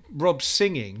hear Rob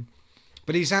singing.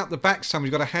 But he's out the back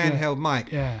somewhere, he's got a handheld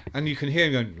mic. And you can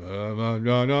hear him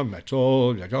going,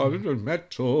 metal, and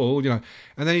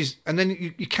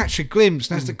then you catch a glimpse,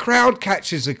 and as the crowd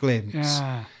catches a glimpse,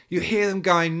 you hear them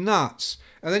going nuts.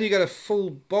 And then you get a full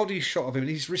body shot of him,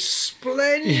 and he's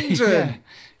resplendent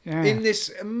in this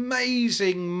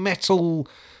amazing metal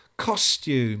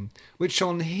costume, which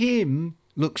on him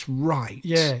looks right.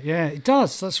 Yeah, it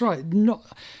does, that's right. Not,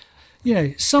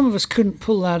 some of us couldn't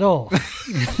pull that off.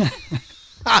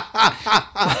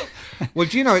 Well,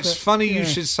 it's funny you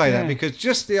should say that, because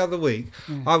just the other week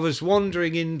I was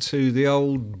wandering into the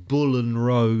old Bull and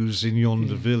Rose in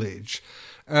yonder village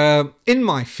in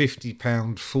my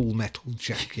 £50 full metal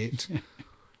jacket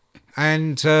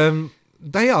and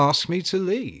they asked me to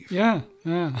leave. Yeah.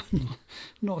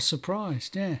 Not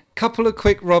surprised, Couple of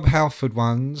quick Rob Halford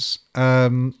ones. I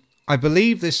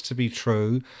believe this to be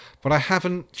true, but I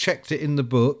haven't checked it in the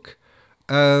book.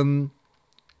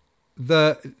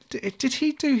 Did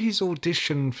he do his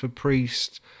audition for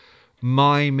Priest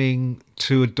miming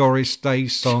to a Doris Day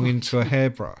song into a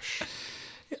hairbrush?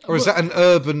 Or is that an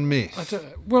urban myth?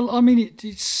 Well, I mean,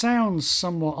 it sounds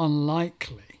somewhat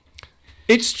unlikely.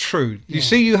 It's true. You Yeah.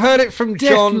 see, you heard it from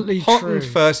Definitely John Houghton true.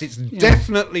 first. It's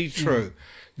definitely true.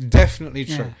 Definitely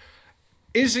true. Yeah.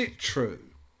 Is it true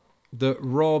that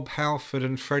Rob Halford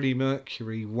and Freddie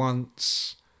Mercury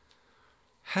once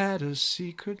had a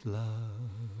secret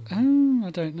love? Oh, I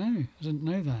don't know. I didn't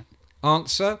know that.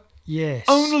 Answer: Yes.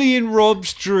 only in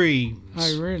Rob's dreams.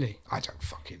 Oh, really? I don't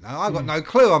fucking know. I've got no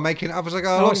clue. I'm making it up as I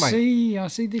go Oh, along, mate. I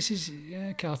see. This is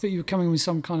okay. I thought you were coming with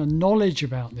some kind of knowledge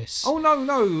about this. Oh, no.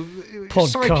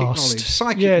 Podcast.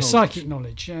 Psychic knowledge. Psychic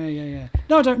knowledge. Yeah.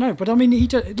 No, I don't know, but I mean,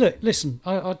 look. Listen,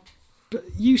 but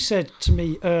you said to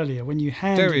me earlier when you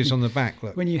handed There he is on the back,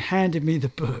 look. when you handed me the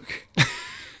book,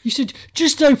 you said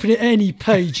just open it any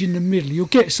page in the middle. You'll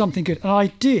get something good, and I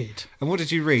did. And what did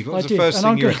you read? What was I the did, first and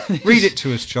thing I'm you gonna- read? Read it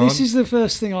to us, John. This is the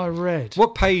first thing I read.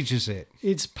 What page is it?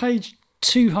 It's page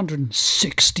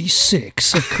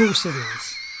 266. Of course it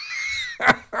is.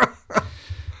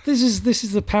 This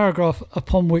is the paragraph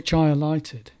upon which I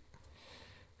alighted.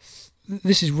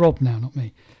 This is Rob now, not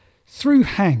me. Through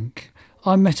Hank,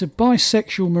 I met a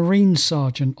bisexual Marine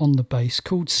sergeant on the base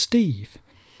called Steve.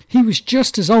 He was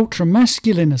just as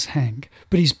ultra-masculine as Hank,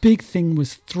 but his big thing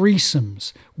was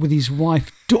threesomes with his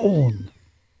wife Dawn.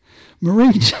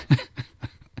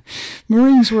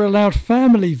 Marines were allowed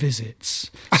family visits,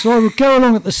 so I would go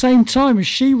along at the same time as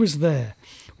she was there.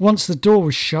 Once the door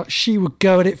was shut, she would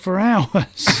go at it for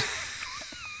hours.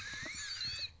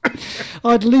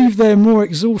 I'd leave there more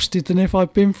exhausted than if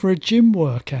I'd been for a gym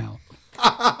workout.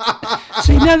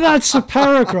 See, now that's a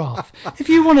paragraph. If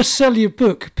you want to sell your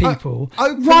book, people,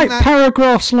 Open write that-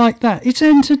 paragraphs like that. It's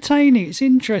entertaining. It's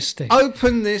interesting.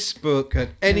 Open this book at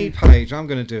any page. I'm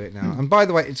going to do it now. And by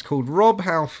the way, it's called Rob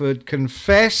Halford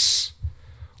Confess,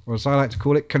 or as I like to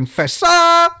call it, Confessor.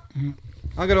 I'm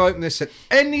going to open this at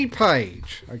any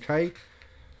page. Okay.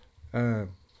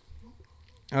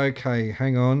 Okay.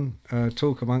 Hang on.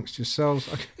 Talk amongst yourselves.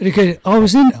 Okay. Okay, I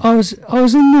was in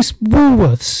this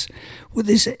Woolworths with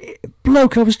this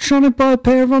bloke. I was trying to buy a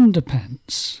pair of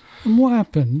underpants, and what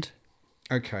happened?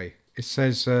 Okay. It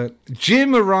says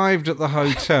Jim arrived at the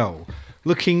hotel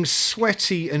looking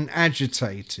sweaty and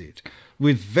agitated,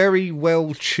 with very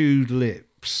well-chewed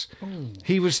lips.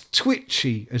 He was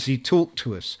twitchy as he talked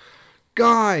to us.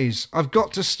 Guys, I've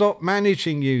got to stop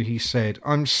managing you, he said.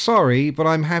 I'm sorry, but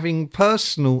I'm having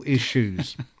personal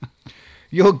issues.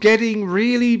 You're getting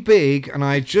really big, and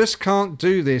I just can't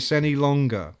do this any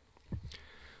longer.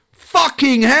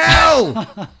 Fucking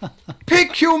hell!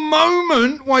 Pick your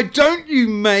moment, why don't you,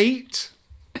 mate?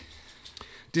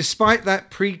 Despite that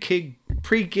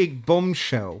pre-gig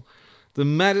bombshell, the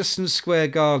Madison Square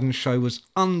Garden show was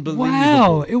unbelievable.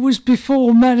 Wow, it was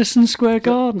before Madison Square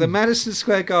Garden. The Madison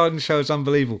Square Garden show is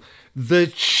unbelievable. The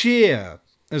cheer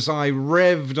as I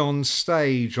revved on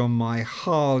stage on my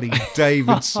Harley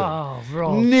Davidson Oh,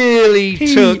 Rob. nearly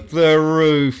took the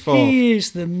roof off. He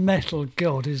is the metal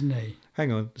god, isn't he?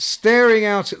 Hang on. Staring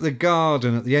out at the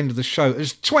garden at the end of the show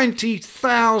as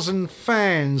 20,000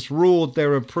 fans roared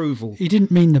their approval. He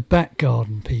didn't mean the back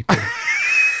garden, people.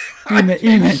 He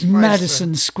meant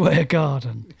Madison Square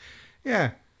Garden.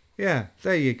 Yeah.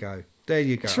 There you go.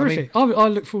 Terrific. I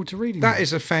look forward to reading That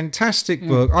is a fantastic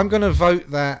book. I'm going to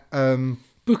vote that.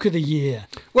 Book of the Year.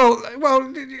 Well.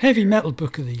 Heavy Metal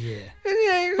Book of the Year.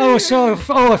 Yeah, I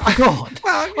forgot.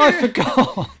 Well, I yeah.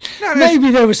 forgot. No,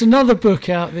 Maybe there was another book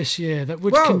out this year that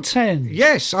would contend.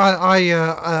 Yes,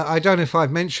 I don't know if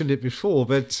I've mentioned it before,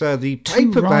 but the Two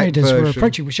paperback Riders were version.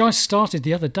 approaching, which I started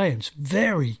the other day. It's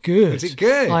very good. Is it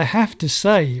good? I have to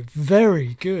say,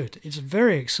 very good. It's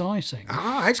very exciting.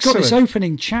 Ah, It's got this excellent.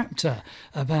 opening chapter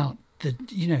about the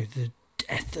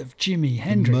death of Jimi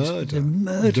Hendrix, the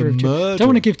murder of Jimi. Don't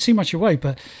want to give too much away,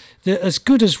 but as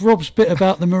good as Rob's bit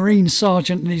about the Marine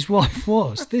sergeant and his wife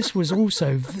was, this was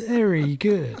also very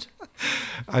good.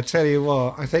 I tell you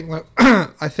what, I think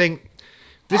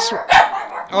this.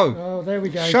 Oh, there we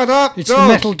go. Shut up, It's dog.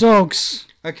 the Metal Dogs.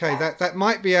 Okay, that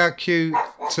might be our cue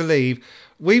to leave.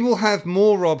 We will have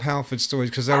more Rob Halford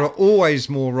stories because there are always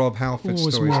more Rob Halford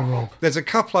Always stories. more Rob. There's a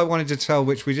couple I wanted to tell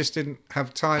which we just didn't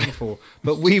have time for,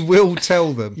 but we will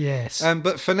tell them. Yes.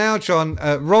 But for now, John,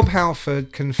 Rob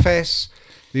Halford, Confess,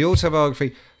 the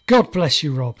autobiography. God bless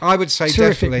you, Rob. I would say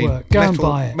Terrific definitely work. Go and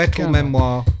buy it. Metal Go and buy it.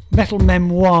 memoir. Metal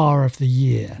Memoir of the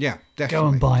Year. Yeah, definitely.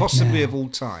 Go and buy it Possibly now. of all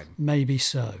time. Maybe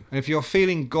so. And if you're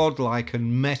feeling godlike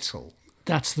and metal,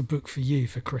 That's the book for you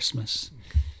for Christmas.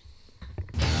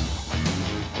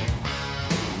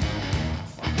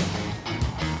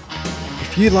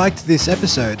 If you liked this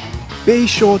episode, be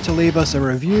sure to leave us a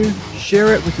review,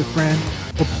 share it with a friend,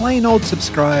 or plain old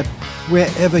subscribe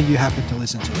wherever you happen to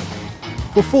listen to it.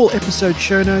 For full episode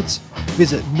show notes,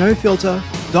 visit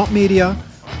nofilter.media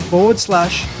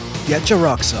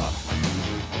facebook.com/getyourrocks off.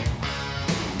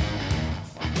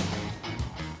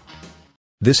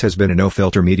 This has been a No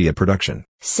Filter Media production.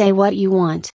 Say what you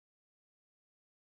want.